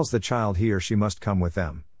 but tells the child he or she must come with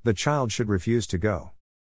them, the child should refuse to go.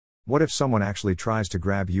 What if someone actually tries to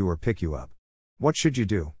grab you or pick you up? What should you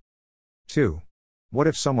do? 2. What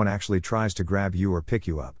if someone actually tries to grab you or pick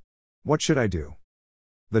you up? What should I do?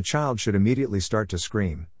 The child should immediately start to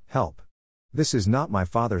scream, "Help! This is not my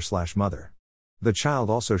father/mother." The child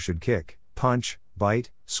also should kick, punch, bite,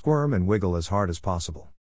 squirm and wiggle as hard as possible.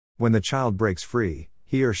 When the child breaks free,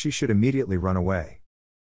 he or she should immediately run away.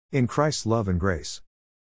 In Christ's love and grace.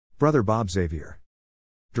 Brother Bob Xavier.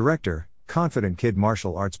 Director, Confident Kid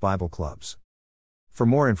Martial Arts Bible Clubs. For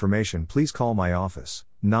more information, please call my office,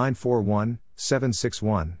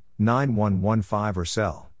 941-761-9115 or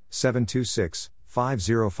cell,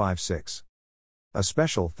 726-5056. A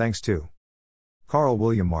special thanks to Carl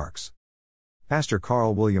William Marks. Pastor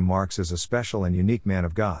Carl William Marks is a special and unique man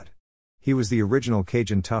of God. He was the original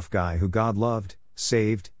Cajun tough guy who God loved,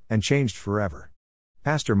 saved, and changed forever.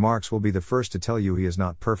 Pastor Marks will be the first to tell you he is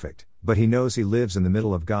not perfect, but he knows he lives in the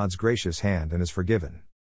middle of God's gracious hand and is forgiven.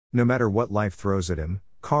 No matter what life throws at him,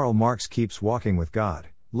 Carl Marks keeps walking with God,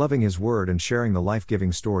 loving His Word and sharing the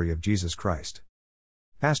life-giving story of Jesus Christ.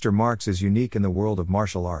 Pastor Marks is unique in the world of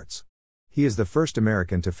martial arts. He is the first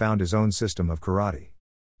American to found his own system of karate.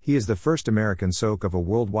 He is the first American SOC of a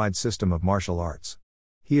worldwide system of martial arts.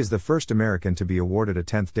 He is the first American to be awarded a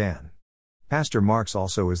 10th Dan. Pastor Marks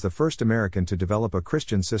also is the first American to develop a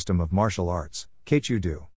Christian system of martial arts,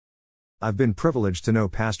 Keichu-do. I've been privileged to know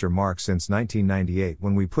Pastor Mark since 1998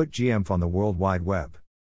 when we put GMF on the World Wide Web.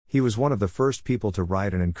 He was one of the first people to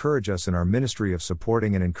write and encourage us in our ministry of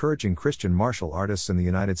supporting and encouraging Christian martial artists in the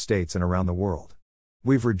United States and around the world.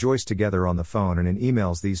 We've rejoiced together on the phone and in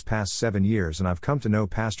emails these past 7 years, and I've come to know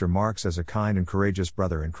Pastor Marks as a kind and courageous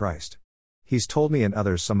brother in Christ. He's told me and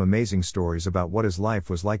others some amazing stories about what his life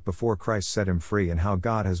was like before Christ set him free and how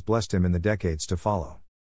God has blessed him in the decades to follow.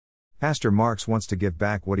 Pastor Marks wants to give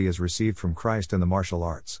back what he has received from Christ and the martial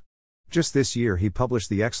arts. Just this year he published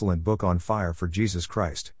the excellent book On Fire for Jesus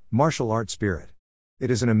Christ, Martial Art Spirit. It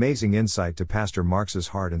is an amazing insight to Pastor Marks's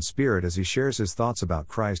heart and spirit as he shares his thoughts about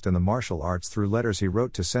Christ and the martial arts through letters he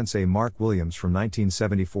wrote to Sensei Mark Williams from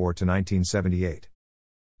 1974 to 1978.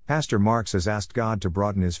 Pastor Marks has asked God to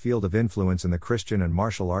broaden his field of influence in the Christian and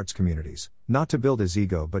martial arts communities, not to build his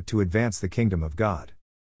ego but to advance the kingdom of God.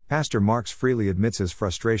 Pastor Marks freely admits his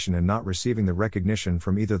frustration in not receiving the recognition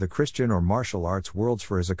from either the Christian or martial arts worlds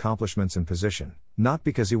for his accomplishments and position, not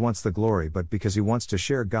because he wants the glory but because he wants to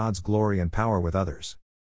share God's glory and power with others.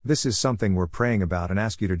 This is something we're praying about and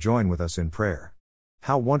ask you to join with us in prayer.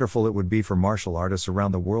 How wonderful it would be for martial artists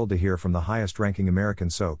around the world to hear from the highest-ranking American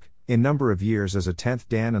Soak, in number of years as a 10th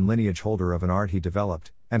Dan and lineage holder of an art he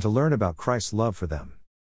developed, and to learn about Christ's love for them.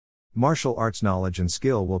 Martial arts knowledge and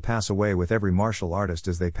skill will pass away with every martial artist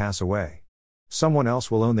as they pass away. Someone else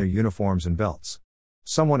will own their uniforms and belts.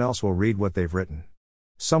 Someone else will read what they've written.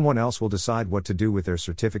 Someone else will decide what to do with their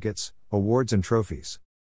certificates, awards and trophies.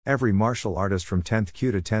 Every martial artist from 10th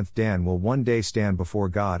Q to 10th Dan will one day stand before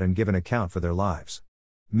God and give an account for their lives.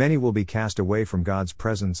 Many will be cast away from God's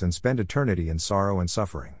presence and spend eternity in sorrow and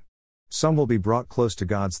suffering. Some will be brought close to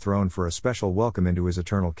God's throne for a special welcome into his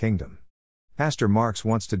eternal kingdom. Pastor Marks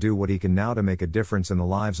wants to do what he can now to make a difference in the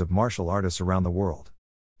lives of martial artists around the world.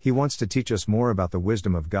 He wants to teach us more about the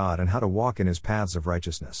wisdom of God and how to walk in his paths of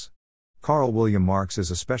righteousness. Carl William Marks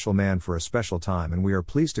is a special man for a special time, and we are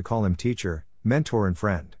pleased to call him teacher, mentor and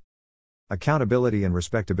friend. Accountability and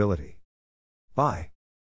respectability. By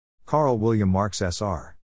Carl William Marks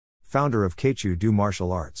SR, founder of Keichu Do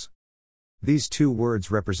Martial Arts. These two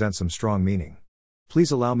words represent some strong meaning.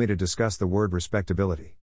 Please allow me to discuss the word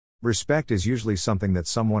respectability. Respect is usually something that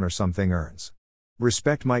someone or something earns.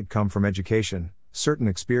 Respect might come from education, certain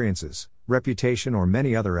experiences, reputation or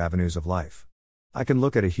many other avenues of life. I can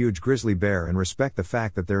look at a huge grizzly bear and respect the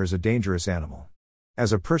fact that there is a dangerous animal.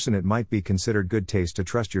 As a person it might be considered good taste to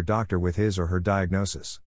trust your doctor with his or her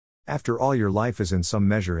diagnosis. After all, your life is in some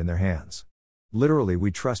measure in their hands. Literally,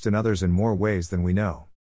 we trust in others in more ways than we know.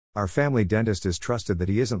 Our family dentist is trusted that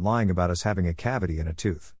he isn't lying about us having a cavity in a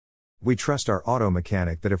tooth. We trust our auto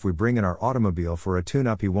mechanic that if we bring in our automobile for a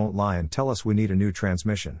tune-up he won't lie and tell us we need a new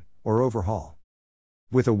transmission, or overhaul.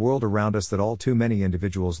 With a world around us that all too many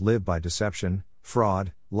individuals live by deception,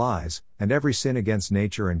 fraud, lies, and every sin against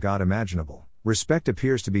nature and God imaginable, respect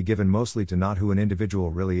appears to be given mostly to not who an individual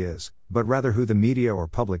really is, but rather who the media or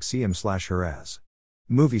public see him/her as.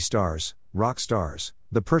 Movie stars, rock stars,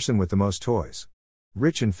 the person with the most toys.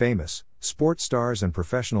 Rich and famous, sports stars and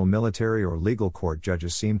professional military or legal court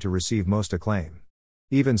judges seem to receive most acclaim.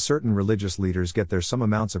 Even certain religious leaders get their some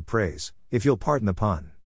amounts of praise, if you'll pardon the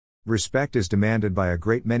pun. Respect is demanded by a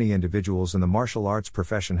great many individuals in the martial arts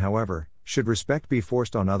profession. However, should respect be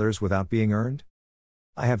forced on others without being earned?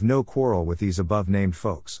 I have no quarrel with these above-named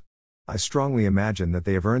folks. I strongly imagine that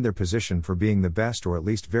they have earned their position for being the best or at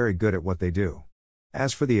least very good at what they do.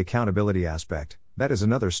 As for the accountability aspect, that is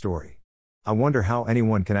another story. I wonder how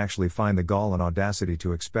anyone can actually find the gall and audacity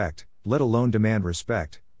to expect, let alone demand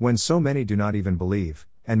respect, when so many do not even believe,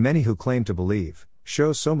 and many who claim to believe,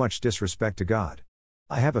 show so much disrespect to God.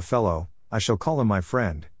 I have a fellow, I shall call him my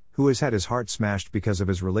friend, who has had his heart smashed because of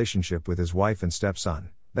his relationship with his wife and stepson,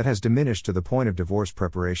 that has diminished to the point of divorce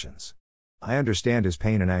preparations. I understand his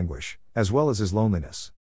pain and anguish, as well as his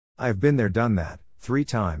loneliness. I have been there, done that, 3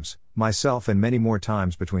 times, myself, and many more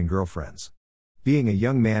times between girlfriends. Being a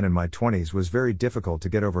young man in my 20s was very difficult to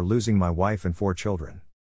get over losing my wife and 4 children.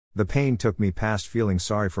 The pain took me past feeling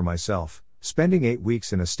sorry for myself, spending 8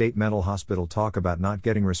 weeks in a state mental hospital. Talk about not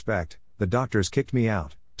getting respect, the doctors kicked me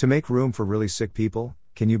out, to make room for really sick people.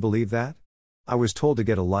 Can you believe that? I was told to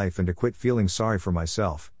get a life and to quit feeling sorry for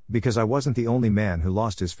myself, because I wasn't the only man who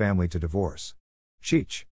lost his family to divorce.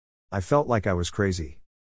 Sheesh. I felt like I was crazy.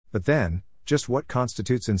 But then, just what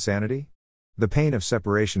constitutes insanity? The pain of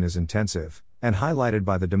separation is intensive, and highlighted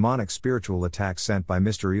by the demonic spiritual attacks sent by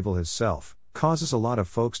Mr. Evil himself, causes a lot of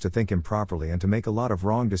folks to think improperly and to make a lot of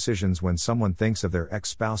wrong decisions when someone thinks of their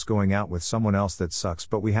ex-spouse going out with someone else. That sucks,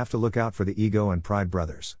 but we have to look out for the ego and pride,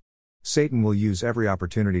 brothers. Satan will use every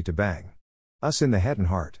opportunity to bang us in the head and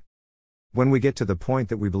heart. When we get to the point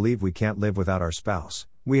that we believe we can't live without our spouse,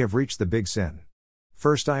 we have reached the big sin.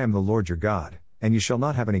 First, I am the Lord your God, and you shall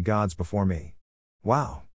not have any gods before me.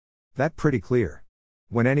 Wow. That pretty clear.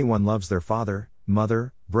 When anyone loves their father,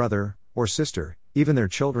 mother, brother, or sister, even their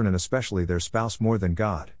children and especially their spouse more than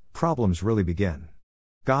God, problems really begin.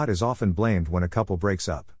 God is often blamed when a couple breaks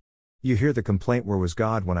up. You hear the complaint, where was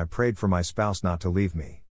God when I prayed for my spouse not to leave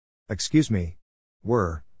me? Excuse me?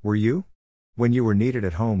 Were you? When you were needed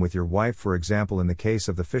at home with your wife, for example, in the case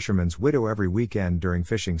of the fisherman's widow every weekend during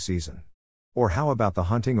fishing season. Or how about the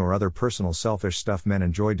hunting or other personal selfish stuff men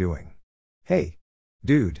enjoy doing? Hey!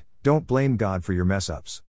 Dude, don't blame God for your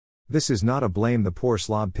mess-ups. This is not a blame the poor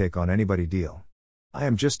slob pick on anybody deal. I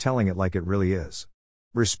am just telling it like it really is.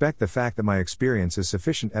 Respect the fact that my experience is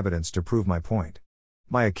sufficient evidence to prove my point.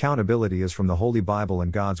 My accountability is from the Holy Bible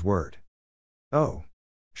and God's Word. Oh.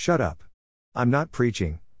 Shut up. I'm not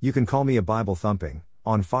preaching, you can call me a Bible-thumping,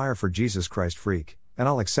 on fire for Jesus Christ freak, and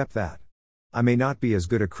I'll accept that. I may not be as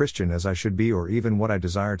good a Christian as I should be or even what I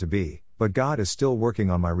desire to be, but God is still working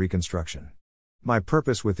on my reconstruction. My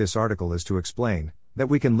purpose with this article is to explain that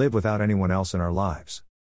we can live without anyone else in our lives.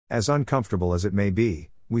 As uncomfortable as it may be,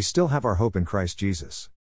 we still have our hope in Christ Jesus.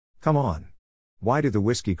 Come on. Why do the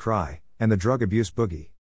whiskey cry, and the drug abuse boogie?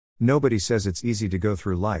 Nobody says it's easy to go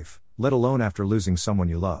through life, let alone after losing someone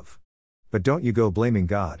you love. But don't you go blaming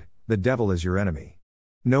God, the devil is your enemy.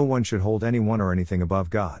 No one should hold anyone or anything above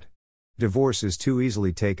God. Divorce is too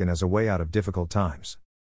easily taken as a way out of difficult times.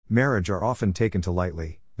 Marriage are often taken too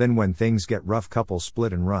lightly, then when things get rough couples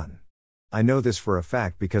split and run. I know this for a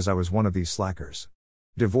fact because I was one of these slackers.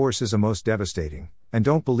 Divorce is a most devastating, and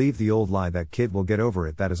don't believe the old lie that kid will get over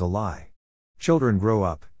it, that is a lie. Children grow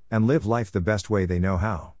up, and live life the best way they know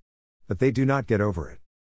how. But they do not get over it.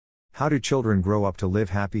 How do children grow up to live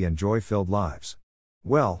happy and joy-filled lives?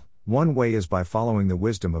 Well, one way is by following the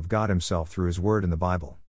wisdom of God Himself through His Word in the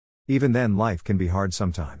Bible. Even then, life can be hard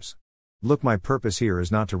sometimes. Look, my purpose here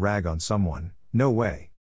is not to rag on someone, no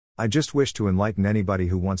way. I just wish to enlighten anybody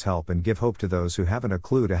who wants help and give hope to those who haven't a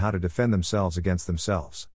clue to how to defend themselves against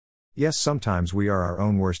themselves. Yes, sometimes we are our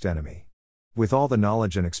own worst enemy. With all the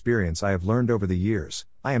knowledge and experience I have learned over the years,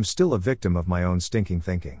 I am still a victim of my own stinking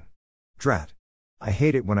thinking. Drat. I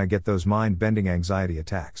hate it when I get those mind-bending anxiety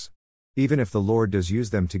attacks. Even if the Lord does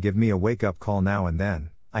use them to give me a wake-up call now and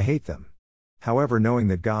then, I hate them. However, knowing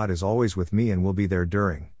that God is always with me and will be there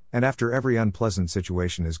during and after every unpleasant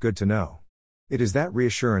situation is good to know. It is that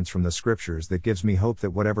reassurance from the Scriptures that gives me hope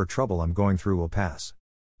that whatever trouble I'm going through will pass.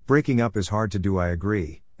 Breaking up is hard to do, I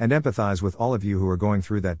agree, and empathize with all of you who are going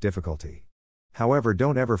through that difficulty. However,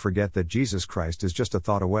 don't ever forget that Jesus Christ is just a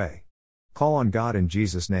thought away. Call on God in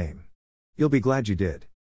Jesus' name. You'll be glad you did.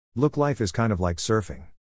 Look, life is kind of like surfing.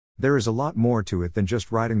 There is a lot more to it than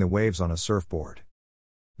just riding the waves on a surfboard.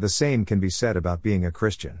 The same can be said about being a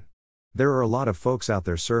Christian. There are a lot of folks out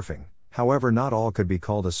there surfing, however, not all could be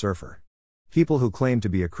called a surfer. People who claim to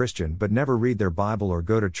be a Christian but never read their Bible or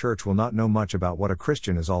go to church will not know much about what a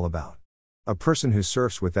Christian is all about. A person who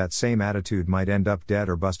surfs with that same attitude might end up dead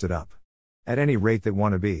or busted up. At any rate, that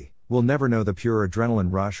wannabe will never know the pure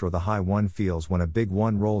adrenaline rush or the high one feels when a big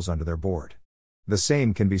one rolls under their board. The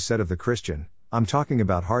same can be said of the Christian. I'm talking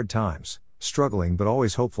about hard times, struggling but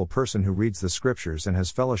always hopeful person who reads the Scriptures and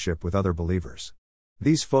has fellowship with other believers.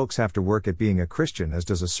 These folks have to work at being a Christian as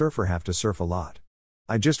does a surfer have to surf a lot.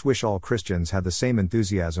 I just wish all Christians had the same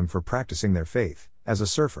enthusiasm for practicing their faith as a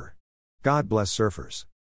surfer. God bless surfers.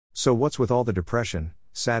 So what's with all the depression,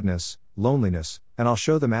 sadness, loneliness, and I'll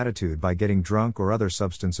show them attitude by getting drunk or other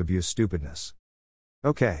substance abuse stupidness?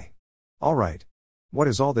 Okay. Alright. What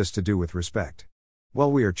has all this to do with respect?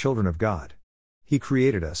 Well, we are children of God. He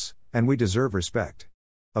created us, and we deserve respect.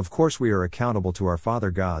 Of course, we are accountable to our Father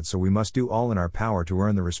God, so we must do all in our power to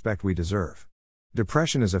earn the respect we deserve.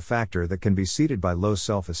 Depression is a factor that can be seeded by low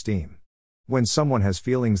self-esteem. When someone has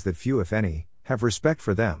feelings that few, if any, have respect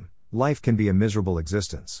for them, life can be a miserable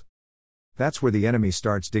existence. That's where the enemy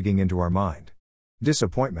starts digging into our mind.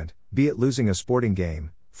 Disappointment, be it losing a sporting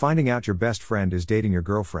game, finding out your best friend is dating your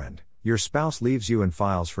girlfriend, your spouse leaves you and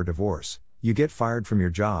files for divorce, you get fired from your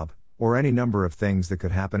job, or any number of things that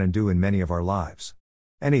could happen and do in many of our lives.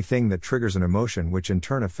 Anything that triggers an emotion which in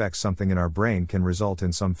turn affects something in our brain can result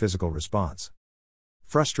in some physical response.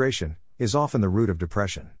 Frustration is often the root of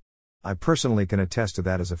depression. I personally can attest to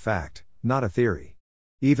that as a fact, not a theory.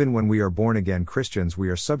 Even when we are born-again Christians, we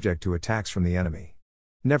are subject to attacks from the enemy.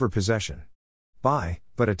 Never possession by,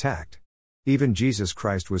 but attacked. Even Jesus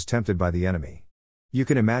Christ was tempted by the enemy. You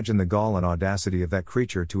can imagine the gall and audacity of that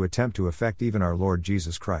creature to attempt to affect even our Lord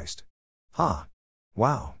Jesus Christ. Ha!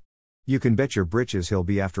 Wow! You can bet your britches he'll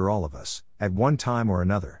be after all of us, at one time or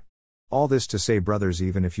another. All this to say, brothers,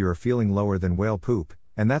 even if you are feeling lower than whale poop,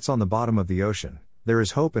 and that's on the bottom of the ocean, there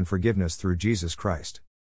is hope and forgiveness through Jesus Christ.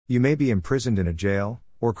 You may be imprisoned in a jail,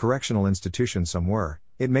 or correctional institution somewhere,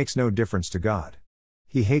 it makes no difference to God.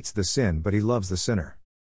 He hates the sin, but He loves the sinner.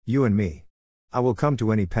 You and me. I will come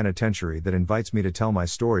to any penitentiary that invites me to tell my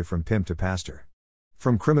story from pimp to pastor.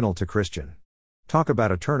 From criminal to Christian. Talk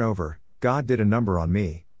about a turnover, God did a number on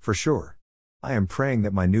me, for sure. I am praying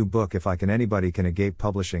that my new book, If I Can Anybody Can, Agape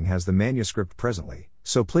Publishing, has the manuscript presently,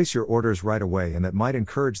 so place your orders right away, and that might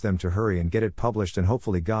encourage them to hurry and get it published, and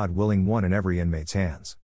hopefully, God willing, one in every inmate's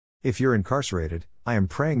hands. If you're incarcerated, I am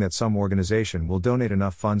praying that some organization will donate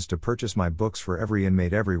enough funds to purchase my books for every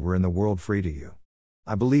inmate everywhere in the world, free to you.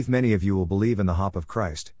 I believe many of you will believe in the hope of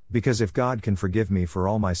Christ, because if God can forgive me for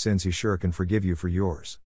all my sins, He sure can forgive you for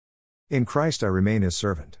yours. In Christ I remain His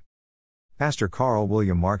servant. Pastor Carl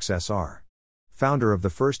William Marks S.R. Founder of the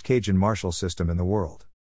first Cajun martial system in the world.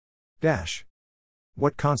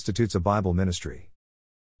 What constitutes a Bible ministry?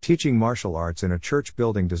 Teaching martial arts in a church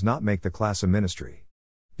building does not make the class a ministry.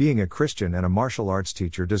 Being a Christian and a martial arts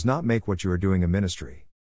teacher does not make what you are doing a ministry.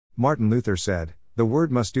 Martin Luther said, "The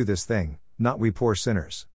word must do this thing, not we poor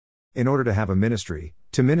sinners." In order to have a ministry,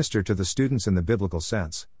 to minister to the students in the biblical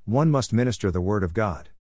sense, one must minister the Word of God.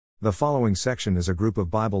 The following section is a group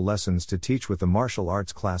of Bible lessons to teach with the martial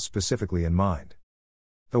arts class specifically in mind.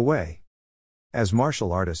 The way. As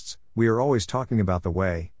martial artists, we are always talking about the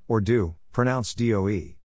way, or do, pronounced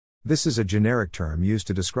DOE. This is a generic term used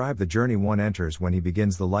to describe the journey one enters when he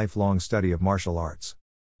begins the lifelong study of martial arts.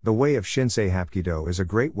 The way of Shinsei Hapkido is a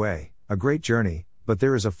great way, a great journey, but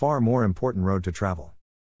there is a far more important road to travel.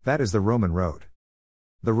 That is the Roman road.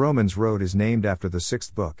 The Romans road is named after the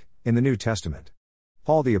 6th book, in the New Testament.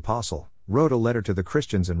 Paul the Apostle wrote a letter to the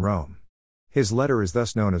Christians in Rome. His letter is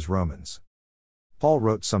thus known as Romans. Paul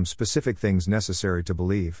wrote some specific things necessary to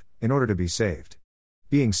believe, in order to be saved.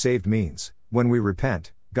 Being saved means, when we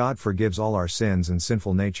repent, God forgives all our sins and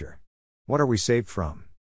sinful nature. What are we saved from?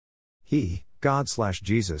 He,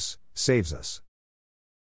 God/Jesus, saves us.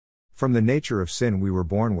 From the nature of sin we were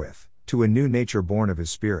born with, to a new nature born of His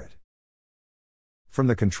Spirit. From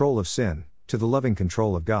the control of sin, to the loving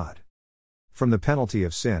control of God. From the penalty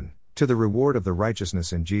of sin, to the reward of the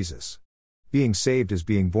righteousness in Jesus. Being saved is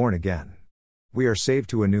being born again. We are saved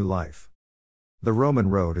to a new life. The Roman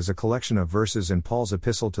Road is a collection of verses in Paul's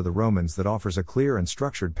epistle to the Romans that offers a clear and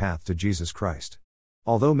structured path to Jesus Christ.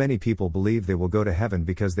 Although many people believe they will go to heaven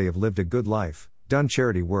because they have lived a good life, done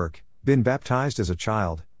charity work, been baptized as a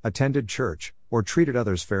child, attended church, or treated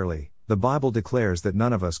others fairly, the Bible declares that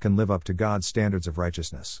none of us can live up to God's standards of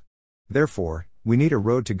righteousness. Therefore, we need a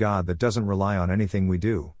road to God that doesn't rely on anything we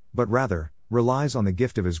do, but rather, relies on the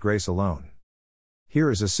gift of His grace alone. Here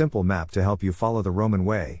is a simple map to help you follow the Roman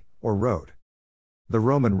way, or road. The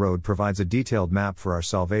Roman road provides a detailed map for our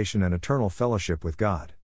salvation and eternal fellowship with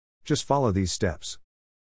God. Just follow these steps.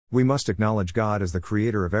 We must acknowledge God as the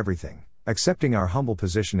creator of everything, accepting our humble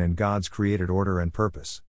position in God's created order and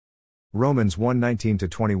purpose. Romans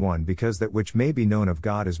 1:19-21 Because that which may be known of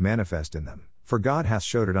God is manifest in them, for God hath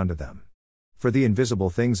showed it unto them. For the invisible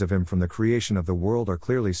things of Him from the creation of the world are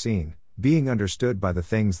clearly seen, being understood by the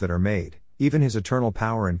things that are made, even His eternal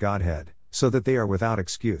power and Godhead, so that they are without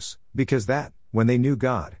excuse, because that, when they knew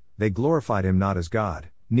God, they glorified Him not as God,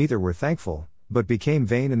 neither were thankful, but became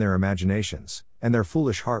vain in their imaginations, and their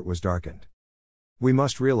foolish heart was darkened. We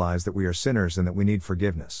must realize that we are sinners and that we need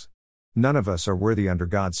forgiveness. None of us are worthy under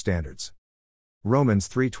God's standards. Romans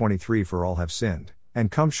 3:23 For all have sinned,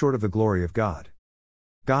 and come short of the glory of God.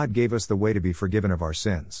 God gave us the way to be forgiven of our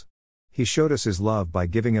sins. He showed us His love by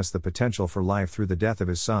giving us the potential for life through the death of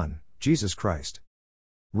His Son, Jesus Christ.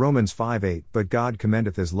 Romans 5:8 But God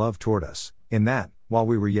commendeth His love toward us, in that, while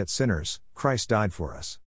we were yet sinners, Christ died for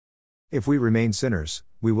us. If we remain sinners,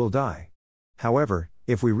 we will die. However,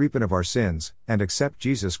 if we repent of our sins, and accept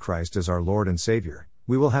Jesus Christ as our Lord and Savior,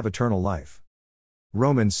 we will have eternal life.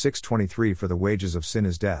 Romans 6:23 For the wages of sin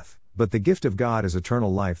is death, but the gift of God is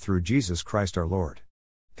eternal life through Jesus Christ our Lord.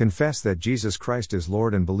 Confess that Jesus Christ is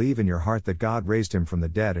Lord and believe in your heart that God raised Him from the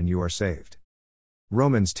dead and you are saved.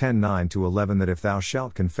 Romans 10:9-11 That if thou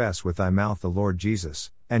shalt confess with thy mouth the Lord Jesus,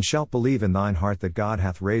 and shalt believe in thine heart that God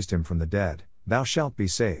hath raised Him from the dead, thou shalt be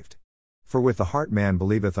saved. For with the heart man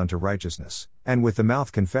believeth unto righteousness, and with the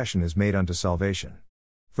mouth confession is made unto salvation.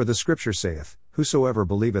 For the Scripture saith, Whosoever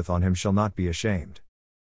believeth on Him shall not be ashamed.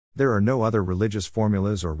 There are no other religious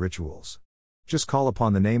formulas or rituals. Just call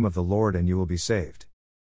upon the name of the Lord and you will be saved.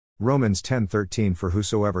 Romans 10:13 For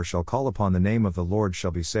whosoever shall call upon the name of the Lord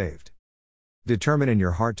shall be saved. Determine in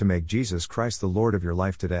your heart to make Jesus Christ the Lord of your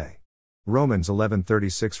life today. Romans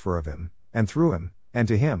 11:36 For of Him, and through Him, and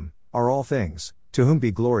to Him, are all things, to whom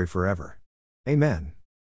be glory forever. Amen.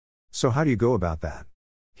 So how do you go about that?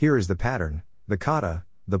 Here is the pattern, the kata,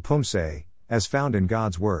 the pumse, as found in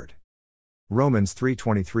God's Word. Romans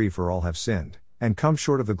 3:23 For all have sinned, and come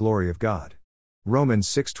short of the glory of God. Romans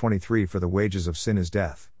 6:23 For the wages of sin is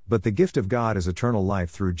death, but the gift of God is eternal life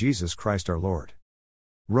through Jesus Christ our Lord.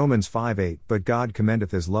 Romans 5:8 But God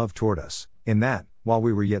commendeth his love toward us, in that, while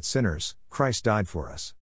we were yet sinners, Christ died for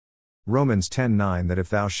us. Romans 10:9 That if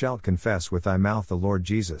thou shalt confess with thy mouth the Lord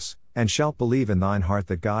Jesus, and shalt believe in thine heart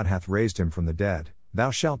that God hath raised him from the dead, thou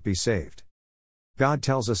shalt be saved. God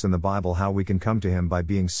tells us in the Bible how we can come to him by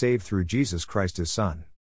being saved through Jesus Christ his Son.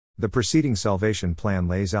 The preceding salvation plan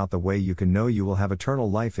lays out the way you can know you will have eternal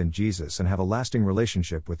life in Jesus and have a lasting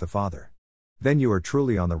relationship with the Father. Then you are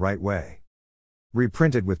truly on the right way.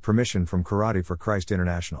 Reprinted with permission from Karate for Christ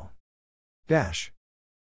International.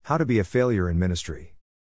 How to be a failure in ministry.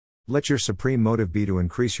 Let your supreme motive be to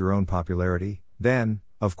increase your own popularity, then,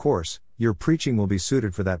 of course, your preaching will be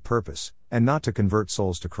suited for that purpose, and not to convert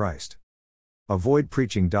souls to Christ. Avoid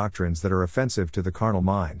preaching doctrines that are offensive to the carnal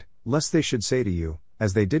mind, lest they should say to you,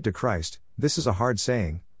 as they did to Christ, "This is a hard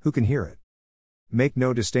saying, who can hear it?" Make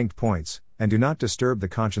no distinct points, and do not disturb the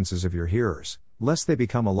consciences of your hearers, lest they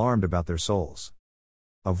become alarmed about their souls.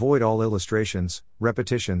 Avoid all illustrations,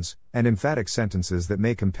 repetitions, and emphatic sentences that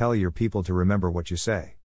may compel your people to remember what you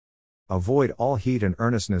say. Avoid all heat and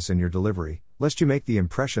earnestness in your delivery, lest you make the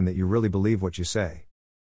impression that you really believe what you say.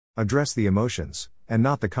 Address the emotions, and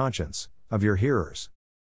not the conscience, of your hearers.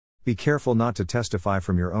 Be careful not to testify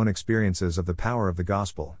from your own experiences of the power of the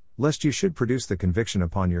gospel, lest you should produce the conviction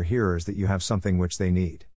upon your hearers that you have something which they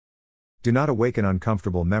need. Do not awaken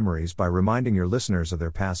uncomfortable memories by reminding your listeners of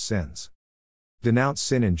their past sins. Denounce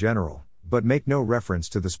sin in general, but make no reference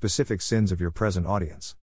to the specific sins of your present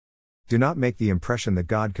audience. Do not make the impression that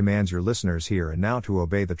God commands your listeners here and now to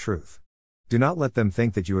obey the truth. Do not let them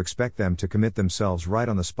think that you expect them to commit themselves right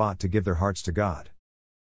on the spot to give their hearts to God.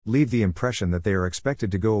 Leave the impression that they are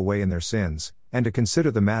expected to go away in their sins, and to consider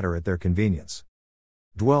the matter at their convenience.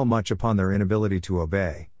 Dwell much upon their inability to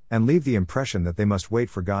obey, and leave the impression that they must wait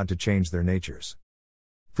for God to change their natures.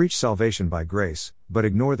 Preach salvation by grace, but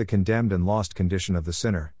ignore the condemned and lost condition of the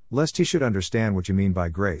sinner, lest he should understand what you mean by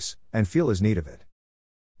grace, and feel his need of it.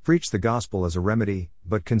 Preach the gospel as a remedy,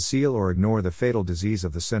 but conceal or ignore the fatal disease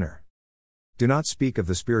of the sinner. Do not speak of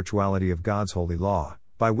the spirituality of God's holy law,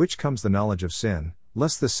 by which comes the knowledge of sin,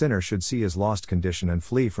 lest the sinner should see his lost condition and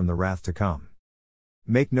flee from the wrath to come.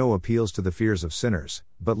 Make no appeals to the fears of sinners,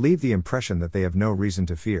 but leave the impression that they have no reason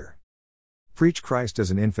to fear. Preach Christ as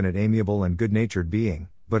an infinite, amiable and good-natured being,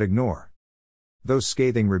 but ignore those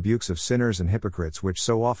scathing rebukes of sinners and hypocrites which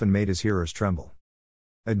so often made his hearers tremble.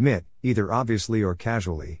 Admit, either obviously or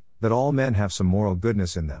casually, that all men have some moral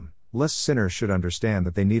goodness in them, lest sinners should understand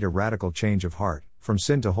that they need a radical change of heart, from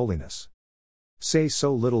sin to holiness. Say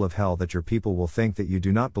so little of hell that your people will think that you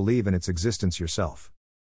do not believe in its existence yourself.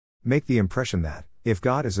 Make the impression that, if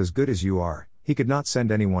God is as good as you are, he could not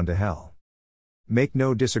send anyone to hell. Make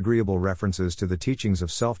no disagreeable references to the teachings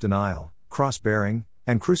of self-denial, cross-bearing,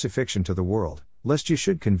 and crucifixion to the world, lest you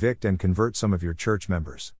should convict and convert some of your church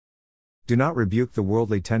members. Do not rebuke the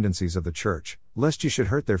worldly tendencies of the church, lest you should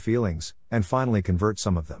hurt their feelings, and finally convert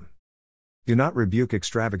some of them. Do not rebuke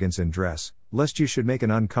extravagance in dress, lest you should make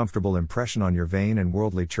an uncomfortable impression on your vain and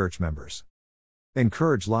worldly church members.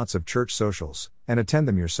 Encourage lots of church socials, and attend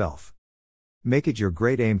them yourself. Make it your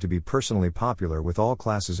great aim to be personally popular with all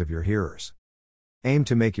classes of your hearers. Aim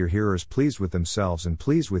to make your hearers pleased with themselves and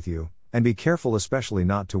pleased with you, and be careful especially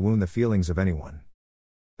not to wound the feelings of anyone.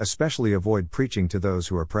 Especially avoid preaching to those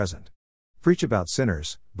who are present. Preach about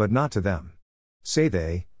sinners, but not to them. Say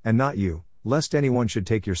they, and not you, lest anyone should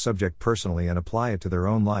take your subject personally and apply it to their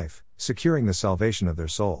own life, securing the salvation of their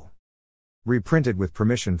soul. Reprinted with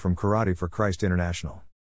permission from Karate for Christ International.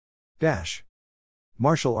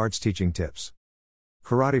 Martial Arts Teaching Tips.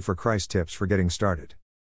 Karate for Christ Tips for Getting Started.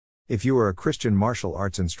 If you are a Christian martial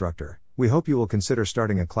arts instructor, we hope you will consider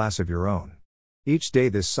starting a class of your own. Each day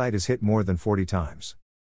this site is hit more than 40 times.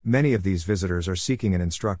 Many of these visitors are seeking an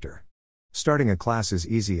instructor. Starting a class is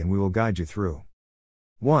easy and we will guide you through.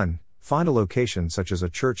 1. Find a location such as a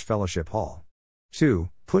church fellowship hall. 2.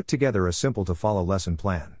 Put together a simple to follow lesson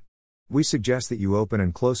plan. We suggest that you open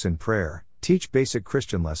and close in prayer, teach basic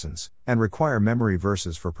Christian lessons, and require memory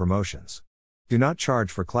verses for promotions. Do not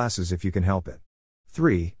charge for classes if you can help it.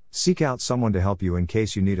 3. Seek out someone to help you in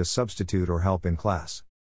case you need a substitute or help in class.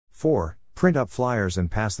 4. Print up flyers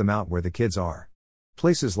and pass them out where the kids are.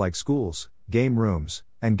 Places like schools, game rooms,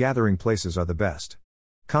 and gathering places are the best.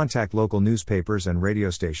 Contact local newspapers and radio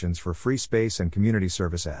stations for free space and community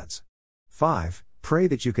service ads. 5. Pray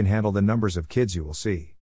that you can handle the numbers of kids you will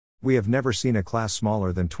see. We have never seen a class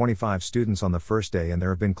smaller than 25 students on the first day, and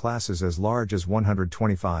there have been classes as large as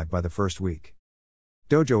 125 by the first week.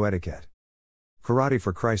 Dojo etiquette. Karate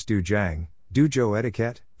for Christ Dojo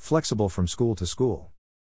etiquette, flexible from school to school.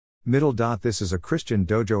 This is a Christian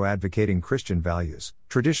dojo advocating Christian values,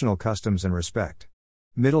 traditional customs and respect.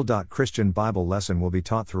 Christian Bible lesson will be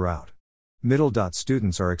taught throughout.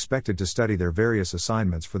 Students are expected to study their various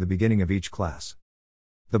assignments for the beginning of each class.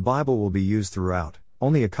 The Bible will be used throughout,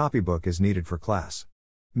 only a copybook is needed for class.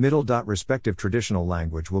 Respective traditional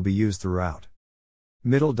language will be used throughout.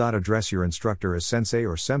 Address your instructor as sensei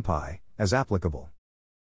or senpai, as applicable.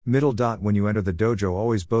 When you enter the dojo,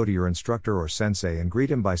 always bow to your instructor or sensei and greet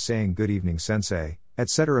him by saying good evening sensei,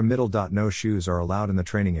 etc. No shoes are allowed in the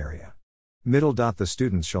training area. The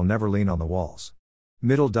students shall never lean on the walls.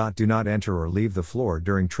 Do not enter or leave the floor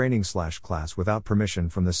during training/class without permission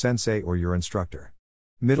from the sensei or your instructor.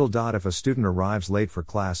 If a student arrives late for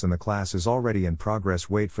class and the class is already in progress,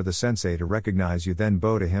 wait for the sensei to recognize you, then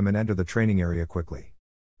bow to him and enter the training area quickly.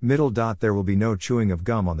 There will be no chewing of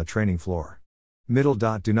gum on the training floor.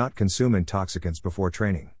 Do not consume intoxicants before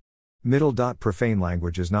training. Profane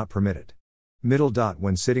language is not permitted.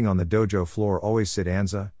 When sitting on the dojo floor, always sit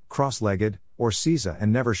anza, cross-legged, or seiza,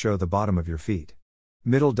 and never show the bottom of your feet.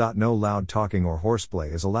 No loud talking or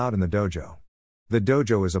horseplay is allowed in the dojo. The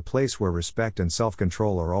dojo is a place where respect and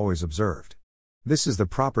self-control are always observed. This is the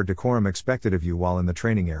proper decorum expected of you while in the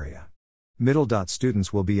training area.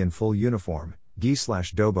 Students will be in full uniform,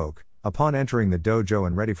 gi/dobok, upon entering the dojo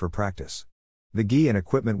and ready for practice. The gi and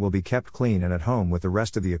equipment will be kept clean and at home with the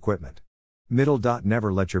rest of the equipment.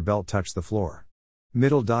 Never let your belt touch the floor.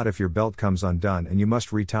 If your belt comes undone and you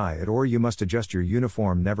must retie it or you must adjust your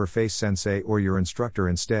uniform, never face sensei or your instructor,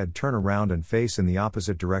 instead turn around and face in the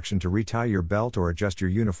opposite direction to retie your belt or adjust your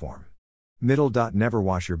uniform. Never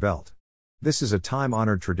wash your belt. This is a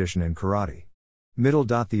time-honored tradition in karate.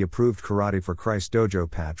 The approved Karate for Christ dojo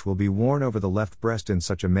patch will be worn over the left breast in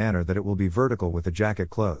such a manner that it will be vertical with the jacket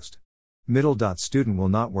closed. Student will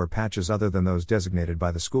not wear patches other than those designated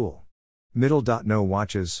by the school. No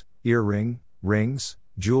watches, earring, rings,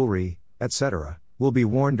 jewelry, etc., will be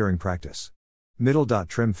worn during practice.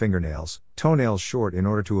 Trim fingernails, toenails short in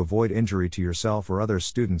order to avoid injury to yourself or other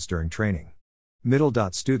students during training.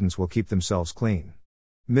 Students will keep themselves clean.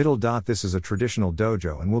 This is a traditional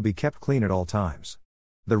dojo and will be kept clean at all times.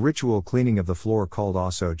 The ritual cleaning of the floor called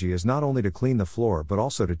osoji is not only to clean the floor but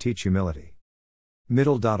also to teach humility.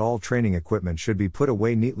 All training equipment should be put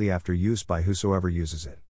away neatly after use by whosoever uses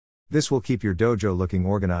it. This will keep your dojo looking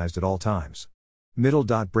organized at all times.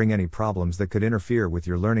 Bring any problems that could interfere with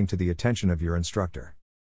your learning to the attention of your instructor.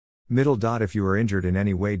 If you are injured in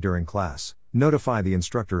any way during class, notify the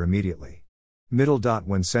instructor immediately.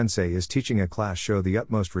 When sensei is teaching a class, show the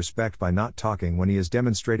utmost respect by not talking when he is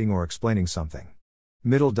demonstrating or explaining something.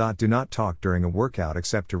 Do not talk during a workout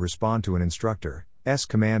except to respond to an instructor's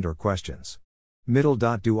command or questions.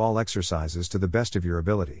 Do all exercises to the best of your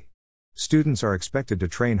ability. Students are expected to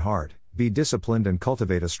train hard, be disciplined and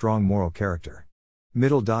cultivate a strong moral character.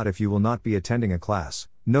 If you will not be attending a class,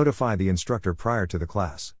 notify the instructor prior to the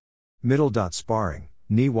class. Sparring,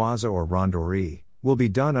 ni waza or randori, will be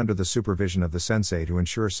done under the supervision of the sensei to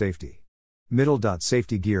ensure safety.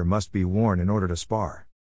 Safety gear must be worn in order to spar.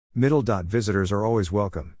 Visitors are always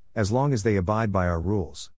welcome, as long as they abide by our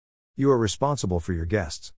rules. You are responsible for your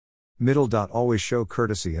guests. Always show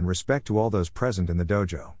courtesy and respect to all those present in the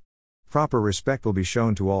dojo. Proper respect will be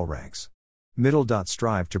shown to all ranks.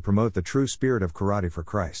 Strive to promote the true spirit of Karate for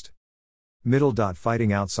Christ.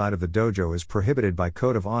 Fighting outside of the dojo is prohibited by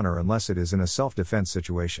code of honor unless it is in a self-defense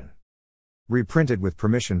situation. Reprinted with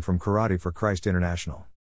permission from Karate for Christ International.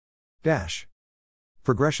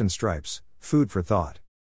 Progression Stripes, Food for Thought.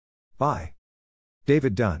 By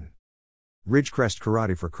David Dunn. Ridgecrest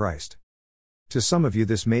Karate for Christ. To some of you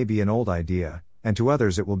this may be an old idea, and to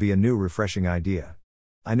others it will be a new refreshing idea.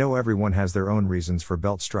 I know everyone has their own reasons for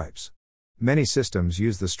belt stripes. Many systems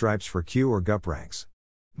use the stripes for Q or GUP ranks.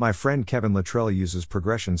 My friend Kevin Luttrell uses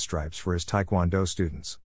progression stripes for his Taekwondo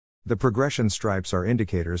students. The progression stripes are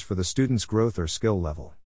indicators for the student's growth or skill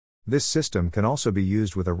level. This system can also be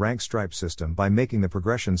used with a rank stripe system by making the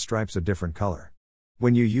progression stripes a different color.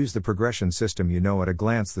 When you use the progression system, you know at a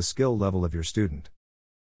glance the skill level of your student.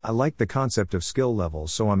 I like the concept of skill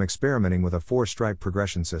levels, so I'm experimenting with a 4-stripe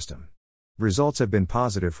progression system. Results have been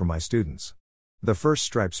positive for my students. The first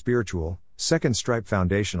stripe spiritual, second stripe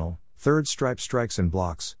foundational, third stripe strikes and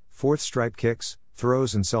blocks, fourth stripe kicks,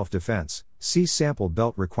 throws and self-defense. See sample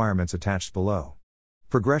belt requirements attached below.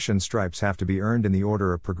 Progression stripes have to be earned in the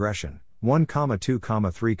order of progression, 1, 2,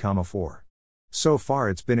 3, 4. So far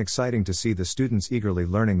it's been exciting to see the students eagerly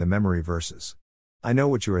learning the memory verses. I know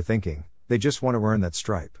what you are thinking, they just want to earn that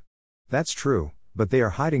stripe. That's true, but they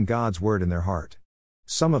are hiding God's word in their heart.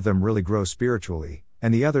 Some of them really grow spiritually,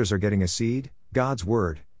 and the others are getting a seed, God's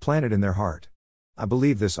word, planted in their heart. I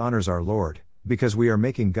believe this honors our Lord, because we are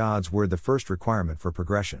making God's word the first requirement for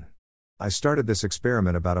progression. I started this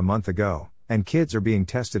experiment about a month ago, and kids are being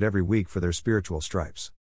tested every week for their spiritual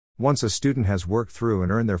stripes. Once a student has worked through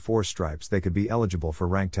and earned their 4 stripes, they could be eligible for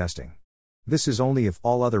rank testing. This is only if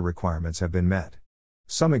all other requirements have been met.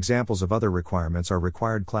 Some examples of other requirements are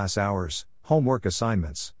required class hours, homework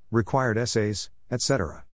assignments, required essays,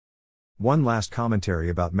 etc. One last commentary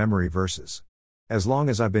about memory verses. As long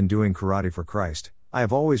as I've been doing Karate for Christ, I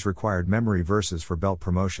have always required memory verses for belt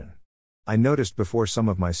promotion. I noticed before some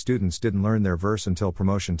of my students didn't learn their verse until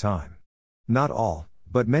promotion time. Not all,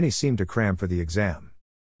 but many seem to cram for the exam.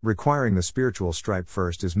 Requiring the spiritual stripe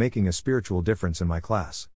first is making a spiritual difference in my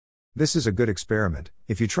class. This is a good experiment.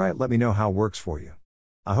 If you try it, let me know how it works for you.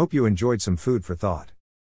 I hope you enjoyed some food for thought.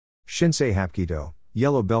 Shinsei Hapkido,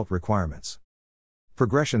 Yellow Belt Requirements.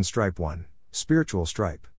 Progression Stripe 1, Spiritual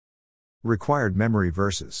Stripe. Required memory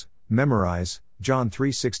verses. Memorize, John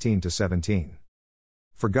 3:16-17.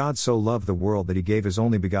 For God so loved the world that he gave his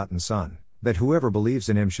only begotten Son, that whoever believes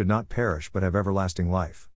in him should not perish but have everlasting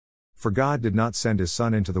life. For God did not send his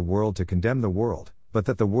Son into the world to condemn the world, but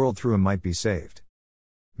that the world through him might be saved.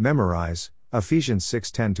 Memorize, Ephesians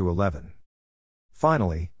 6:10-11.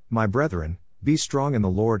 Finally, my brethren, be strong in the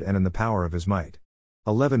Lord and in the power of his might.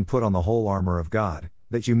 11 Put on the whole armor of God,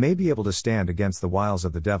 that you may be able to stand against the wiles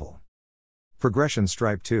of the devil. Progression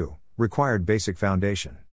Stripe 2, Required Basic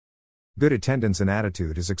Foundation. Good attendance and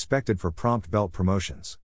attitude is expected for prompt belt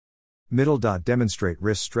promotions. Middle. Demonstrate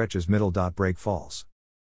wrist stretches. Middle. Break falls.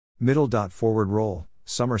 Middle. Forward roll,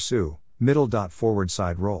 somersault. Middle. Forward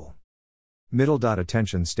side roll. Middle.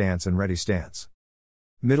 Attention stance and ready stance.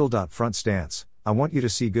 Middle. Front stance, I want you to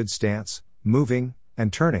see good stance, moving,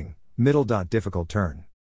 and turning. Middle. Difficult turn.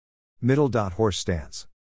 Middle. Horse stance.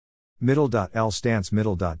 Middle. L stance.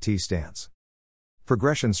 Middle. T stance.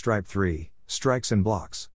 Progression Stripe 3, Strikes and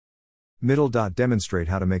Blocks. Middle. Demonstrate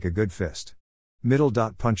how to make a good fist. Middle.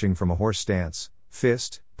 Punching from a horse stance,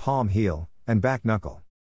 fist, palm, heel, and back knuckle.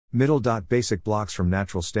 Middle. Basic blocks from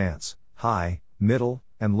natural stance, high, middle,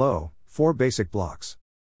 and low, 4 basic blocks.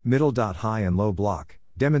 Middle. High and low block,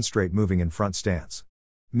 demonstrate moving in front stance.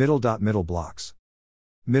 Middle. Middle blocks.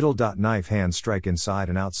 Middle. Knife hand strike inside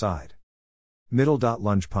and outside. Middle.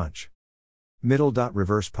 Lunge punch. Middle.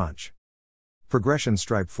 Reverse punch. Progression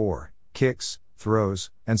Stripe 4, Kicks, Throws,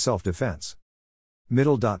 and Self-Defense.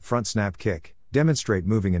 Middle. Front snap kick, demonstrate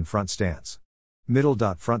moving in front stance. Middle.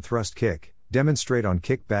 Front thrust kick, demonstrate on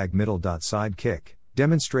kick bag. Middle. Side kick,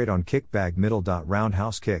 demonstrate on kick bag. Middle.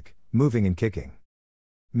 Roundhouse kick, moving and kicking.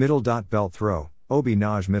 Middle. Belt throw, obi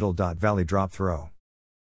nage. Middle. Valley drop throw.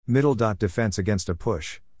 Middle. Defense against a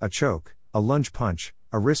push, a choke, a lunge punch,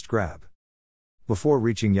 a wrist grab. Before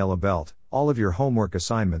reaching yellow belt, all of your homework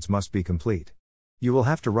assignments must be complete. You will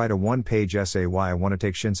have to write a 1-page essay why I want to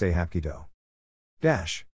take Shinsei Hapkido.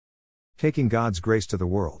 Taking God's Grace to the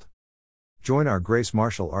World. Join our Grace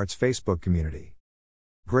Martial Arts Facebook community.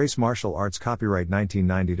 Grace Martial Arts copyright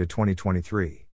 1990 to 2023.